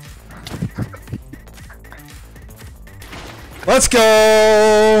 Let's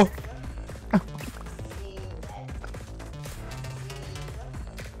go!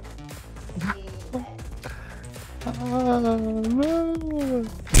 No.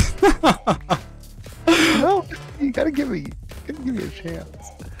 No, you gotta give me a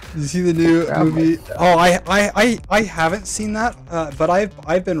chance. You see the new movie? Oh, I haven't seen that, but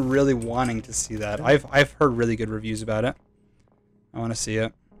I've been really wanting to see that. I've heard really good reviews about it. I want to see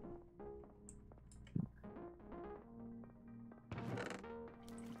it.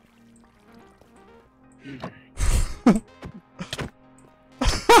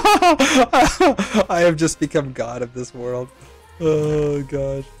 I have just become god of this world. Oh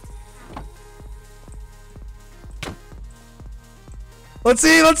gosh. Let's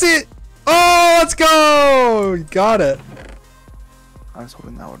see it. Oh, let's go. Got it. I was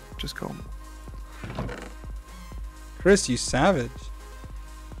hoping that would just go. Chris, you savage.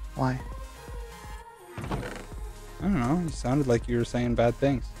 Why? I don't know. You sounded like you were saying bad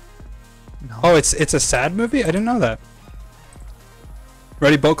things. No. Oh, it's a sad movie? I didn't know that.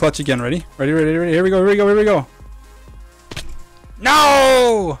 Ready, boat clutch again. Ready? Ready, ready, ready. Here we go, here we go, here we go.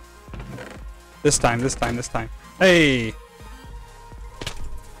 No! This time, this time, this time. Hey!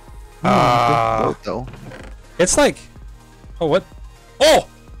 Though. It's like... Oh, what? Oh!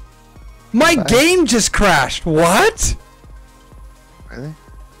 My game just crashed! What? Really?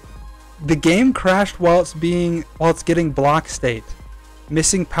 The game crashed while it's getting block state.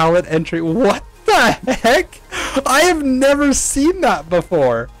 Missing pallet entry. What the heck? I have never seen that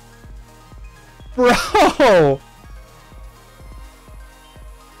before. Bro!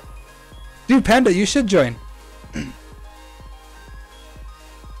 Dude, Panda, you should join.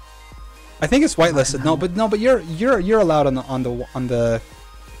 I think it's whitelisted. No, but you're allowed on the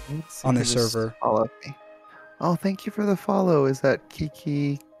server. Follow me. Oh, thank you for the follow. Is that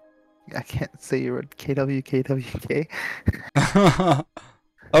Kiki? I can't say your word. KWKWK.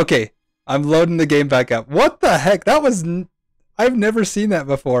 Okay, I'm loading the game back up. What the heck? That was... I've never seen that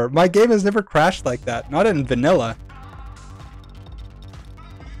before. My game has never crashed like that. Not in vanilla.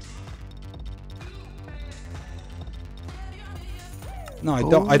 No, I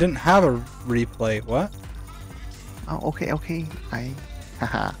don't. I didn't have a replay. What? Oh, okay, okay.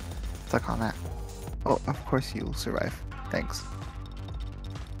 Haha. Stuck on that. Oh, of course you'll survive. Thanks.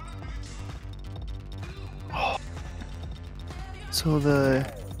 So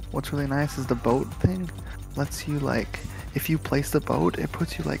what's really nice is the boat thing lets you, like, if you place the boat, it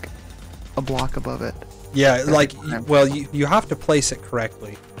puts you like a block above it. Yeah, like, well, you have to place it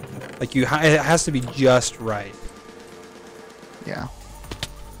correctly. Like it has to be just right. Yeah.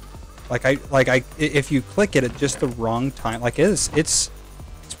 If you click it at just the wrong time, like it's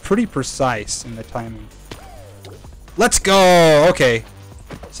pretty precise in the timing. Let's go. Okay,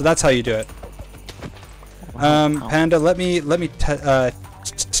 so that's how you do it. Panda, let me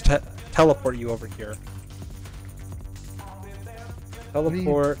teleport you over here.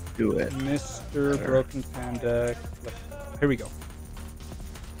 Teleport. Do it, Mr. Broken Panda. Here we go.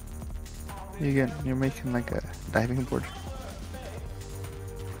 You're making like a diving board.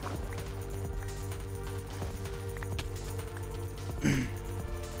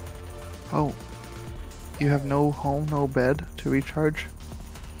 Oh, you have no home, no bed to recharge?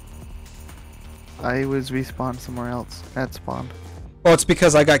 I was respawned somewhere else at spawn. Well, it's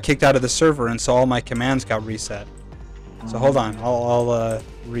because I got kicked out of the server, and so all my commands got reset. So hold on, I'll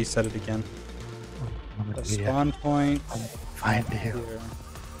reset it again. The spawn point. Find you.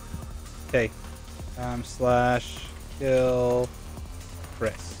 Okay. /kill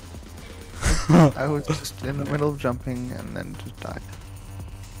Chris. I was just in the middle of jumping and then just died.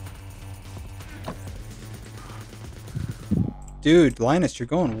 Dude, Linus, you're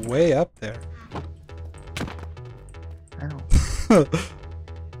going way up there. I know.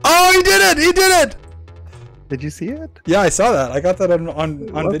 Oh, he did it! He did it! Did you see it? Yeah, I saw that. I got that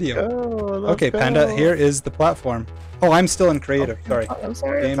on video. Okay, Panda, here is the platform. Oh, I'm still in creative. Sorry. I'm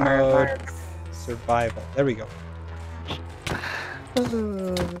sorry. Game mode, survival. There we go.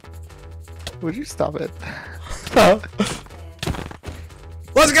 Would you stop it?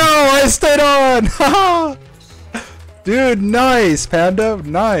 Let's go! I stayed on! Dude, nice, Panda.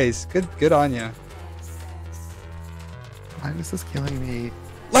 Nice. Good on ya. Linus is killing me.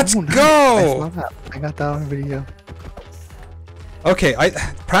 Let's go! Nice. I saw that. I got that on video. Okay,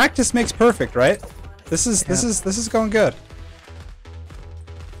 practice makes perfect, right? This is going good.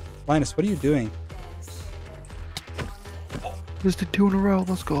 Linus, what are you doing? Just did 2 in a row.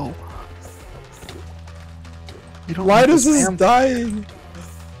 Let's go. You don't Linus is dying.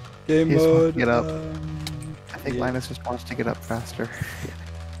 Game He just wants mode. to get up. I think Linus just wants to get up faster.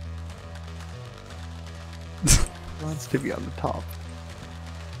 He wants to be on the top.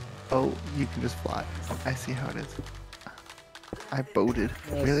 Oh, you can just fly. I see how it is. I boated.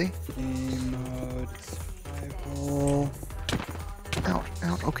 Really? Game mode. Survival. Out,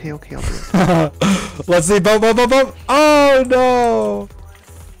 out. Okay, okay, I'll do it. Let's see. Boom, boom, boom, boom. Oh no.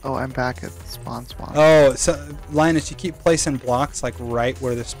 Oh, I'm back at spawn. Oh, so Linus, you keep placing blocks like right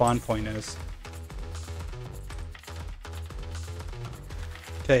where the spawn point is.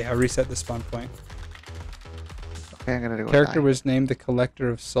 Okay, I reset the spawn point. Okay, I'm gonna go. Character was named the Collector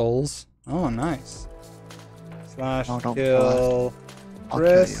of Souls. Oh, nice. don't kill /kill I'll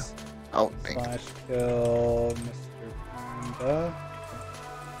Chris. Oh, thank you. /kill Mr. Panda.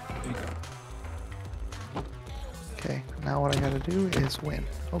 There you go. Okay, now what I gotta do is win.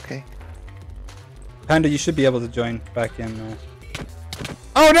 Okay. Panda, you should be able to join back in.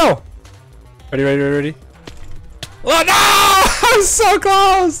 Oh no! Ready, ready, ready, ready. Oh no! I'm so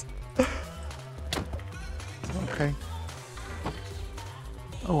close! Okay.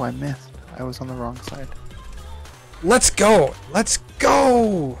 Oh, I missed. I was on the wrong side. Let's go! Let's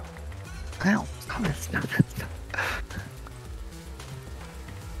go! Ow! Stop it! Stop it!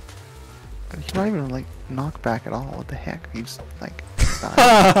 He's not even like knock back at all. What the heck? He just like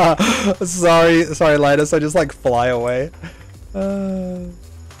died. sorry, Linus. I just like fly away. Last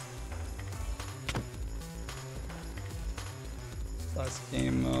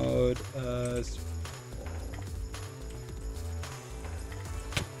game mode.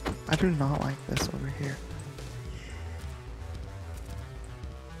 I do not like this over here.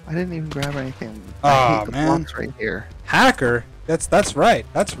 I didn't even grab anything. I hate the blocks right here. Hacker? That's right.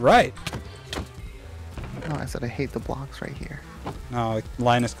 That's right. No, I said I hate the blocks right here. No,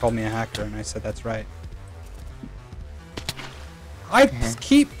 Linus called me a hacker, and I said that's right. I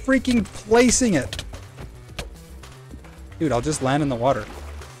keep freaking placing it. Dude, I'll just land in the water.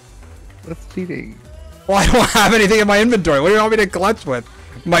 What's cheating? Well, I don't have anything in my inventory. What do you want me to clutch with?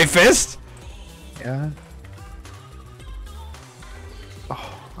 My fist? Yeah.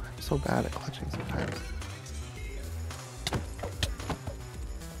 Oh, I'm so bad at clutching sometimes.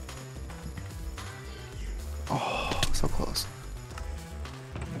 Oh, so close.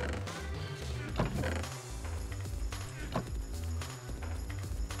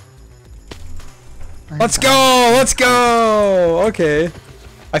 Let's go! Let's go! Okay.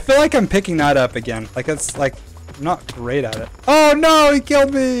 I feel like I'm picking that up again. Like, it's like, I'm not great at it. Oh no, he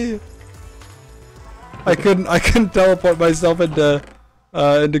killed me! I couldn't teleport myself into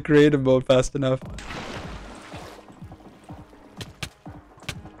creative mode fast enough.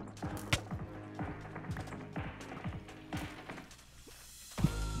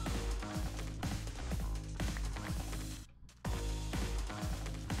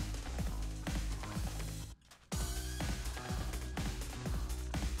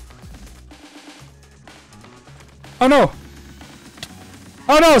 Oh no!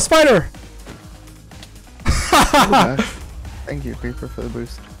 Oh no, spider! Thank you, Creeper, for the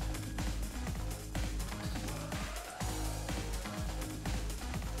boost.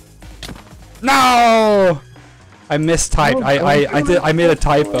 No! I mistyped. No, I made a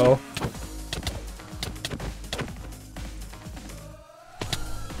typo.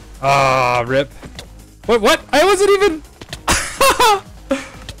 Ah, rip. What? I wasn't even.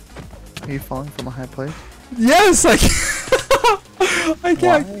 Are you falling from a high place? Yes, I can't. I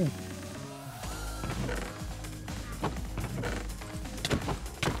can't. Why?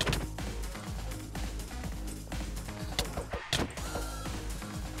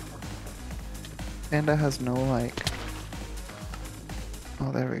 Panda has no like.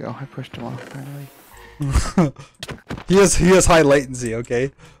 Oh, there we go. I pushed him off finally. He has high latency.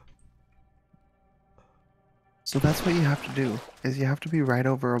 Okay. So that's what you have to do. Is you have to be right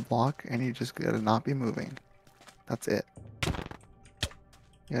over a block, and you just gotta not be moving. That's it. You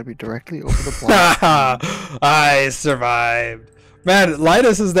gotta be directly over the block. I survived. Man,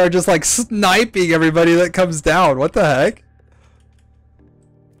 Linus is there just like sniping everybody that comes down. What the heck?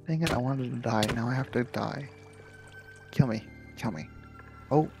 Dang it! I wanted to die. Now I have to die. Kill me. Kill me.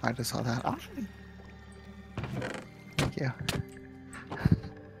 Oh, I just saw that. Oh. Thank you.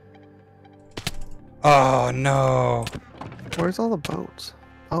 Oh no. Where's all the boats?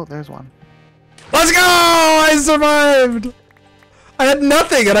 Oh, there's one. Let's go! I survived! I had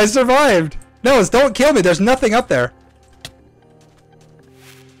nothing and I survived. No, don't kill me. There's nothing up there.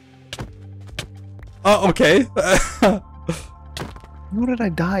 Oh, okay. How did I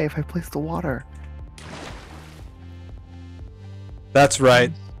die if I placed the water? That's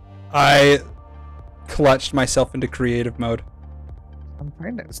right. I clutched myself into creative mode. I'm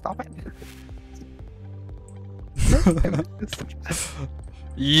trying to stop it.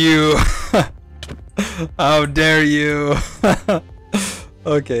 You. How dare you?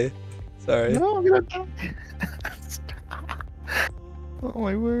 Okay. Sorry. No, I'm gonna die. Oh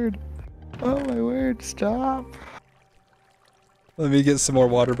my word. Oh my word, stop. Let me get some more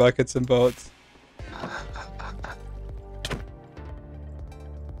water buckets and boats.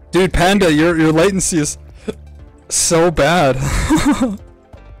 Dude, Panda, your latency is so bad.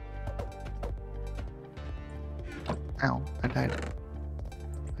 Ow, I died.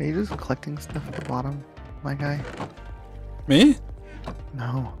 Are you just collecting stuff at the bottom, my guy? Me?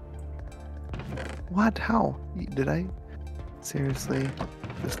 No. What? How? Did I seriously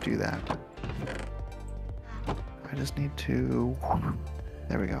just do that? I just need to...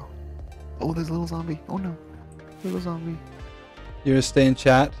 There we go. Oh, there's a little zombie. Oh no. Little zombie. You're gonna stay in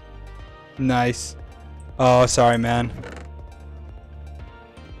chat? Nice. Oh, sorry, man.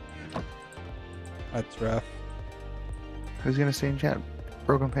 That's rough. Who's gonna stay in chat?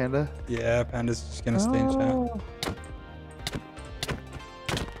 Broken Panda? Yeah, Panda's just gonna stay in chat.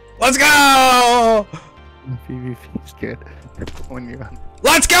 Let's go! PvP is good when you're on.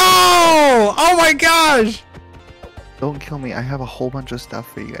 Let's go! Oh my gosh! Don't kill me. I have a whole bunch of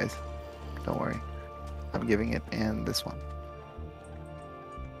stuff for you guys. Don't worry. I'm giving it and this one.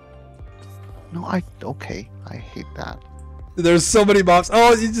 No, okay. I hate that. There's so many mobs.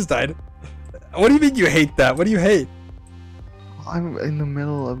 Oh, you just died. What do you mean you hate that? What do you hate? I'm in the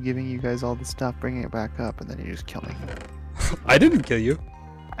middle of giving you guys all the stuff, bringing it back up, and then you just kill me. I didn't kill you.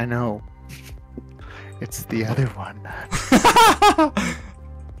 I know. It's the other one.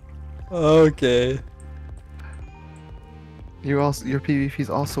 Okay. Your PvP is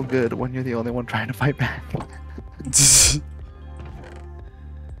also good when you're the only one trying to fight back.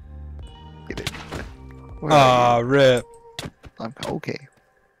 Get it. Aw, rip. I'm okay.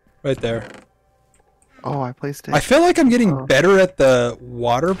 Right there. Oh, I placed it. I feel like I'm getting better at the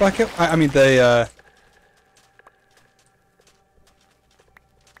water bucket. I mean the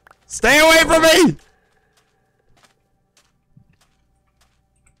Stay away from me!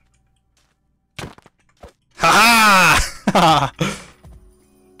 Ha ha!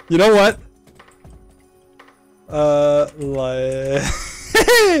 You know what?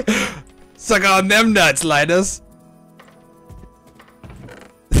 Suck on them nuts, Linus.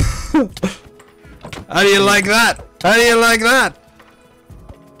 How do you like that? How do you like that?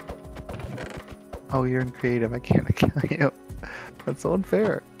 Oh, you're in creative. I can't kill you. That's so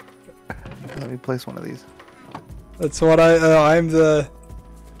unfair. Let me place one of these. That's what I'm the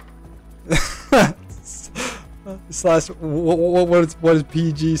slash what is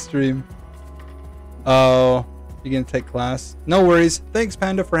PG stream? Oh, you're gonna take class? No worries. Thanks,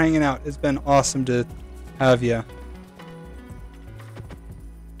 Panda, for hanging out. It's been awesome to have you.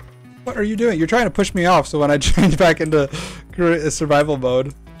 What are you doing? You're trying to push me off so when I change back into survival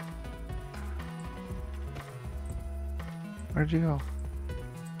mode. Where'd you go?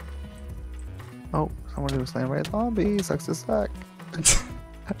 Oh, someone who was slaying by a zombie. Sucks to suck.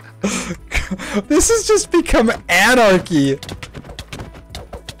 This has just become anarchy.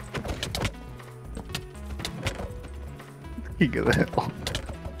 You go the hell.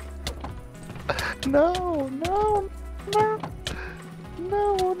 No, no, no.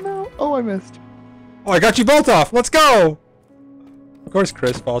 No, no. Oh, I missed. Oh, I got you both off. Let's go. Of course,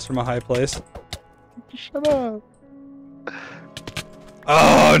 Chris falls from a high place. Shut up.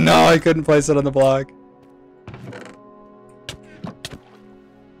 Oh, no. I couldn't place it on the block.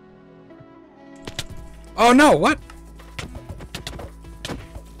 Oh, no. What?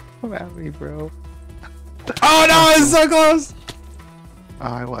 Come at me, bro. Oh, no. I was so close. Oh,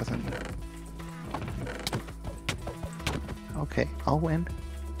 I wasn't. Okay, I'll win.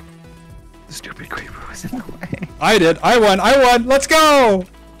 The stupid creeper was in the way. I did. I won. I won. Let's go.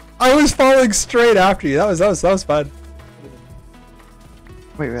 I was falling straight after you. That was fun.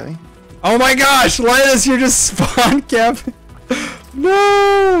 Wait, really? Oh my gosh, Linus, you're just spawn camping.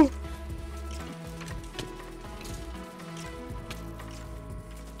 No.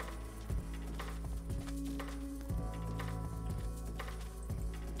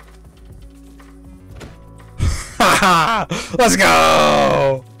 Let's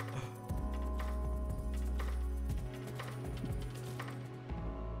go!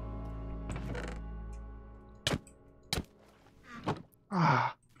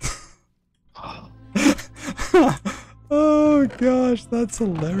 Ah. Oh gosh, that's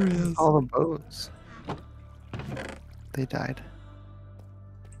hilarious. All the boats. They died.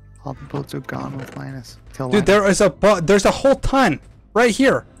 All the boats are gone with Linus. Dude, there's a whole ton right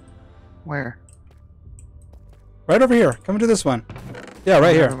here. Where? Right over here. Come to this one. Yeah,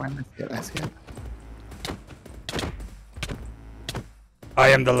 right here. I see it. I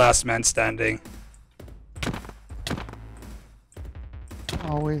am the last man standing.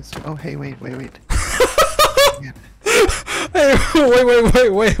 Always. Oh, hey, wait. Hey,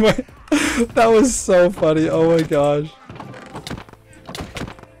 wait. That was so funny. Oh my gosh.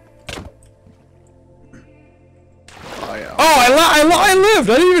 Oh, yeah. Oh, I lived.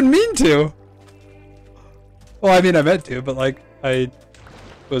 I didn't even mean to. Well, I mean, I meant to, but like, I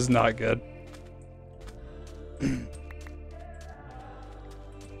was not good.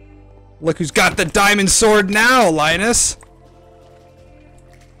 Look who's got the diamond sword now, Linus.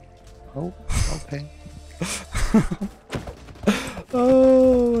 Oh, okay.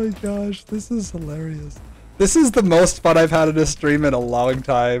 Oh my gosh, this is hilarious. This is the most fun I've had in a stream in a long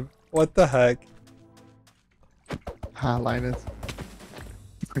time. What the heck? Ha, Linus.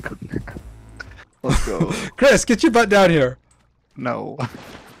 Let's go. Chris, get your butt down here. No.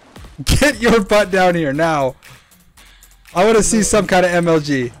 Get your butt down here now. I want to see some kind of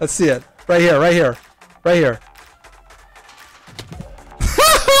MLG. Let's see it. Right here.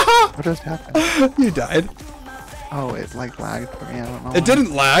 What just happened? You died. Oh, it like lagged for me. I don't know. It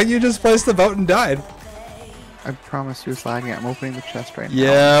didn't lag. You just placed the boat and died. I promise you it's lagging. I'm opening the chest right now.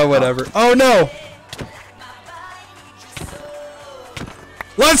 Yeah, whatever. Oh no!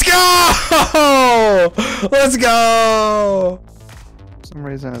 Let's go! Let's go! For some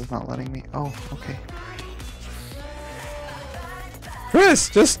reason it's not letting me. Oh, okay.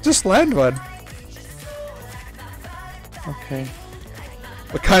 Chris, just land one. Okay.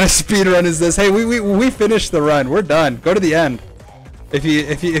 What kind of speed run is this? Hey, we finished the run. We're done. Go to the end. If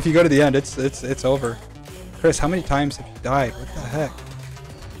you go to the end, it's over. Chris, how many times have you died? What the heck?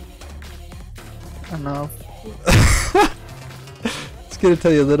 Enough. Just gonna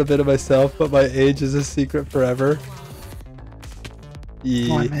tell you a little bit of myself, but my age is a secret forever.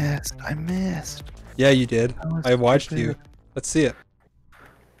 Oh, I missed. I missed. Yeah, you did. I watched stupid. you. Let's see it.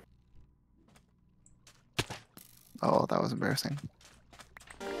 Oh, that was embarrassing.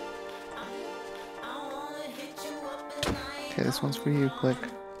 Okay, this one's for you. Click.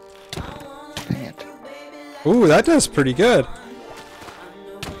 Dang it. Ooh, that does pretty good.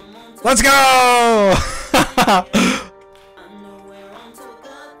 Let's go!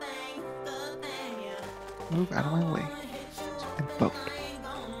 Move out of my way. And boat.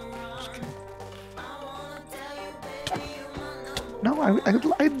 Just kidding. No, I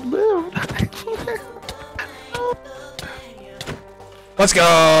lived. Let's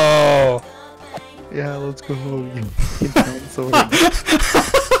go! Yeah, let's go.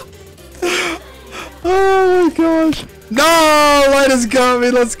 Oh my gosh. No! Light is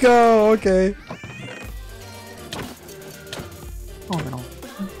coming. Let's go. Okay. Oh no.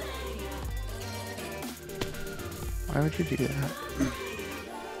 Why would you do that?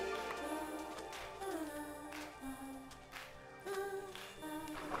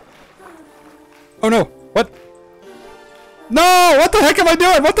 Oh no. What? No! What the heck am I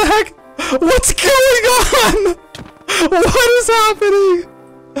doing? What the heck? What's going on? What is happening?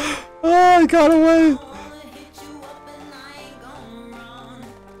 Oh, I got away.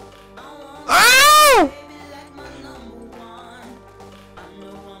 Ah!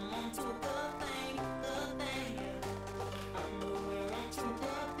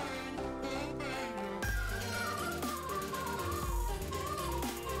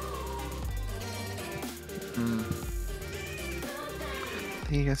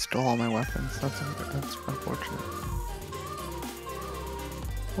 You guys stole all my weapons. That's unfortunate.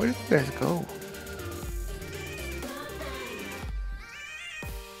 Where did you guys go?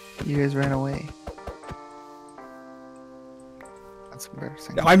 You guys ran away. That's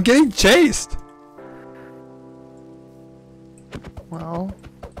embarrassing. I'm getting chased. Well,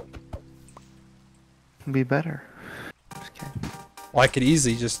 be better. Just kidding. Well, I could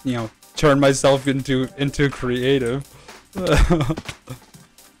easily just, you know, turn myself into creative.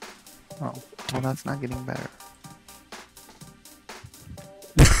 Oh, well, that's not getting better.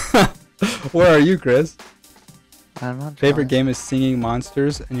 Where are you, Chris? I'm not. Favorite game is Singing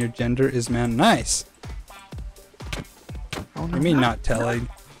Monsters, and your gender is man. Nice. Oh, no, I mean, not telling.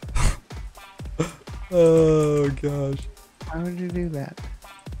 Oh gosh. Why would you do that?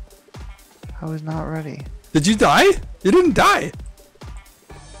 I was not ready. Did you die? You didn't die.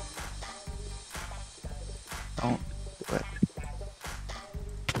 Don't do it.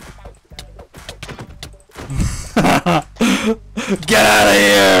 Get out of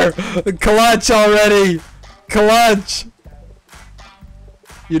here! Clutch already! Clutch!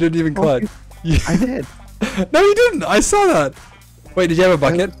 You didn't even clutch. I did. No, you didn't. I saw that. Wait, did you have a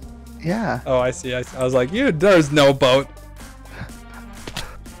bucket? Yeah. Oh, I see. I was like, there's no boat.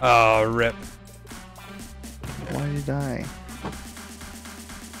 Oh, rip. Why did you die?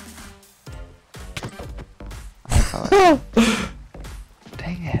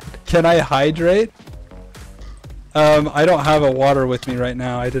 Dang it. Can I hydrate? I don't have a water with me right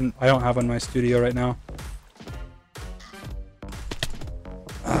now. I don't have one in my studio right now.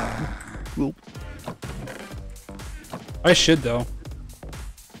 I should though.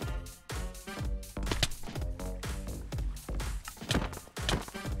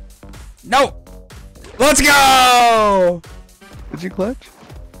 No! Let's go! Did you clutch?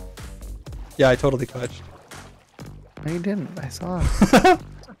 Yeah, I totally clutched. No, you didn't. I saw it.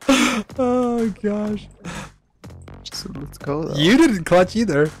 Oh gosh. So let's go though. You didn't clutch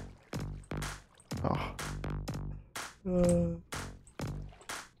either. Oh.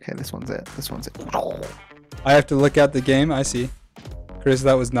 Okay, this one's it. This one's it. I have to look at the game. I see. Chris,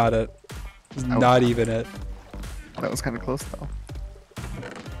 that was not it. It was not even it. That was kind of close though.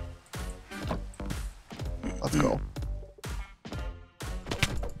 Let's go.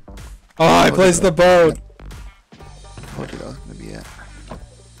 Oh, I placed the boat. I told you that was gonna be it.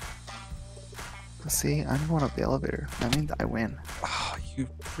 See, I'm going up the elevator. That means I win. Oh, you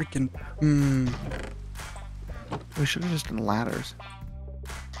freaking. We should have just done ladders.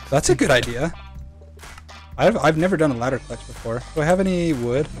 That's a good idea. I've never done a ladder clutch before. Do I have any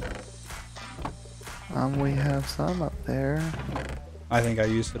wood? We have some up there. I think I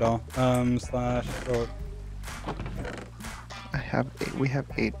used it all. Slash. Oh. We have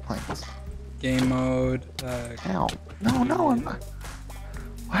 8 planks. Game mode. Ow. No, I'm not.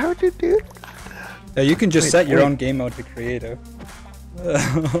 Why would you do that? Yeah, you can just set your own game mode to creative.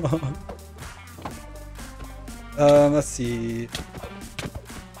 Let's see.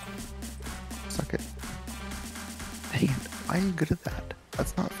 Suck it. Dang it. Why are you good at that?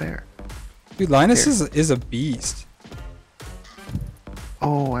 That's not fair. Dude, Linus is a beast.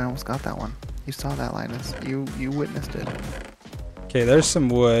 Oh, I almost got that one. You saw that, Linus. You witnessed it. Okay, there's some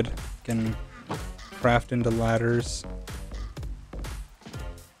wood. Can craft into ladders.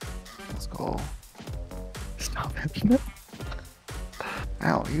 Let's go. Stop it.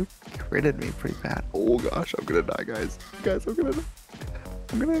 Ow, you critted me pretty bad. Oh gosh, I'm gonna die, guys. Guys, I'm gonna die.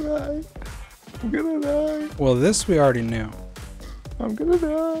 I'm gonna die. Well, this we already knew. I'm gonna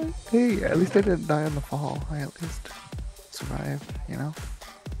die. Hey, at least I didn't die in the fall. I at least survived, you know?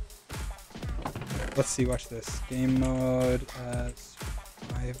 Let's see, watch this. Game mode,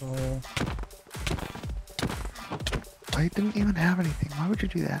 survival. I didn't even have anything. Why would you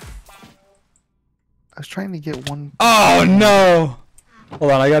do that? I was trying to get one. Oh no!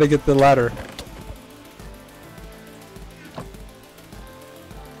 Hold on, I gotta get the ladder.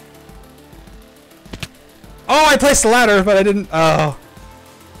 Oh, I placed the ladder, but I didn't. Oh.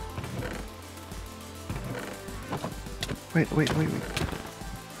 Wait.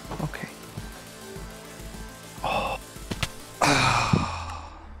 Okay. Oh.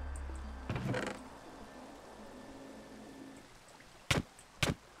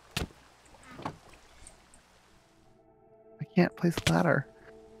 I can't place the ladder.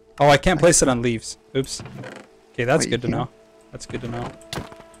 Oh, I can't place it on leaves. Oops. Okay, that's Wait, good to know. That's good to know.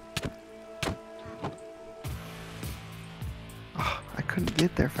 Oh, I couldn't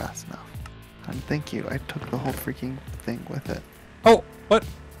get there fast enough. And thank you. I took the whole freaking thing with it. Oh, what?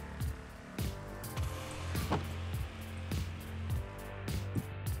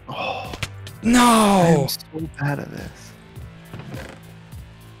 Oh, no! I'm so bad at this.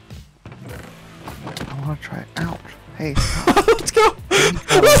 I want to try. Ouch. Hey. Let's go!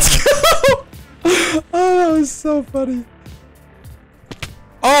 Let's go! Oh, that was so funny.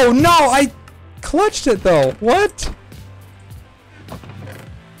 Oh no! I clutched it though. What?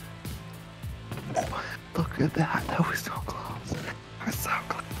 Look at that. That was so close. That was so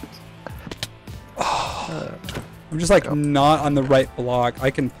close. Oh, I'm just like not on the right block. I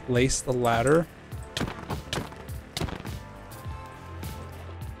can place the ladder.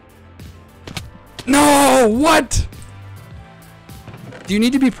 No! What? Do you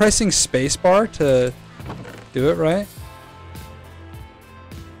need to be pressing spacebar to do it right?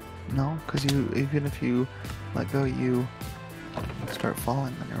 No, because even if you let go, you start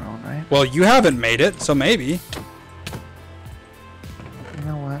falling on your own, right? Well, you haven't made it, so maybe. You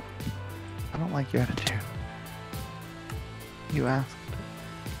know what? I don't like your attitude. You asked.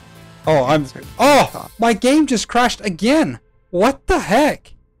 Oh, Oh! My game just crashed again! What the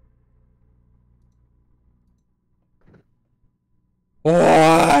heck?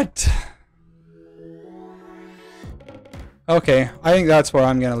 What? Okay, I think that's where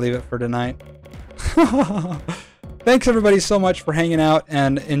I'm gonna leave it for tonight. Thanks everybody so much for hanging out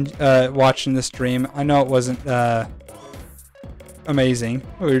and watching the stream. I know it wasn't amazing.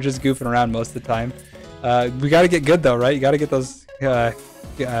 We were just goofing around most of the time. We gotta get good though, right? You gotta get those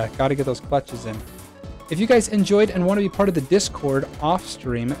clutches in. If you guys enjoyed and want to be part of the Discord off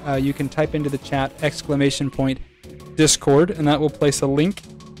stream, you can type into the chat !Discord, and that will place a link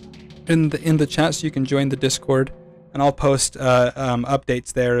in the chat so you can join the Discord, and I'll post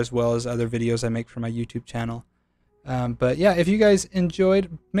updates there as well as other videos I make for my YouTube channel. But yeah, if you guys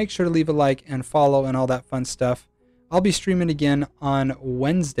enjoyed, make sure to leave a like and follow and all that fun stuff. I'll be streaming again on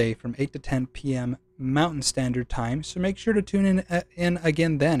Wednesday from 8 to 10 p.m. Mountain Standard Time, so make sure to tune in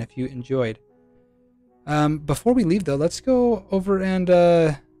again then if you enjoyed. Before we leave though, let's go over and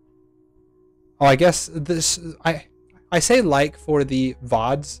oh, I guess this I say like for the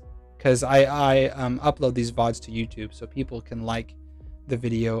VODs because I upload these VODs to YouTube so people can like the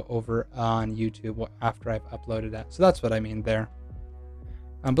video over on YouTube after I've uploaded it. So that's what I mean there.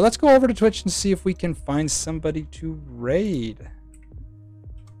 But let's go over to Twitch and see if we can find somebody to raid.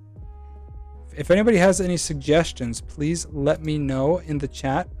 If anybody has any suggestions, please let me know in the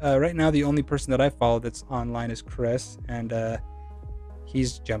chat. Right now, the only person that I follow that's online is Chris, and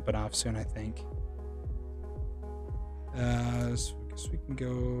he's jumping off soon, I think. So I guess we can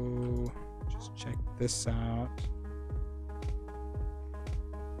go just check this out.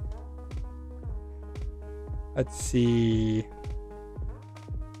 Let's see.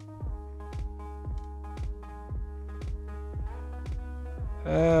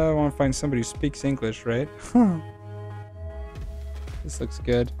 I want to find somebody who speaks English, right? This looks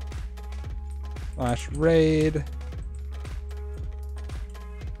good. Slash raid.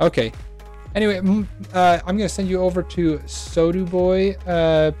 Okay. Anyway, I'm gonna send you over to Sodu Boy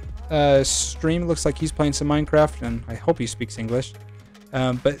stream. It looks like he's playing some Minecraft, and I hope he speaks English.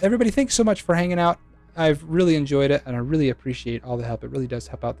 But everybody, thanks so much for hanging out. I've really enjoyed it, and I really appreciate all the help. It really does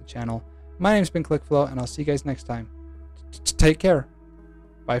help out the channel. My name's been ClickFlow, and I'll see you guys next time. Take care.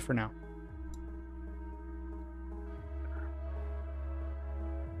 Bye for now.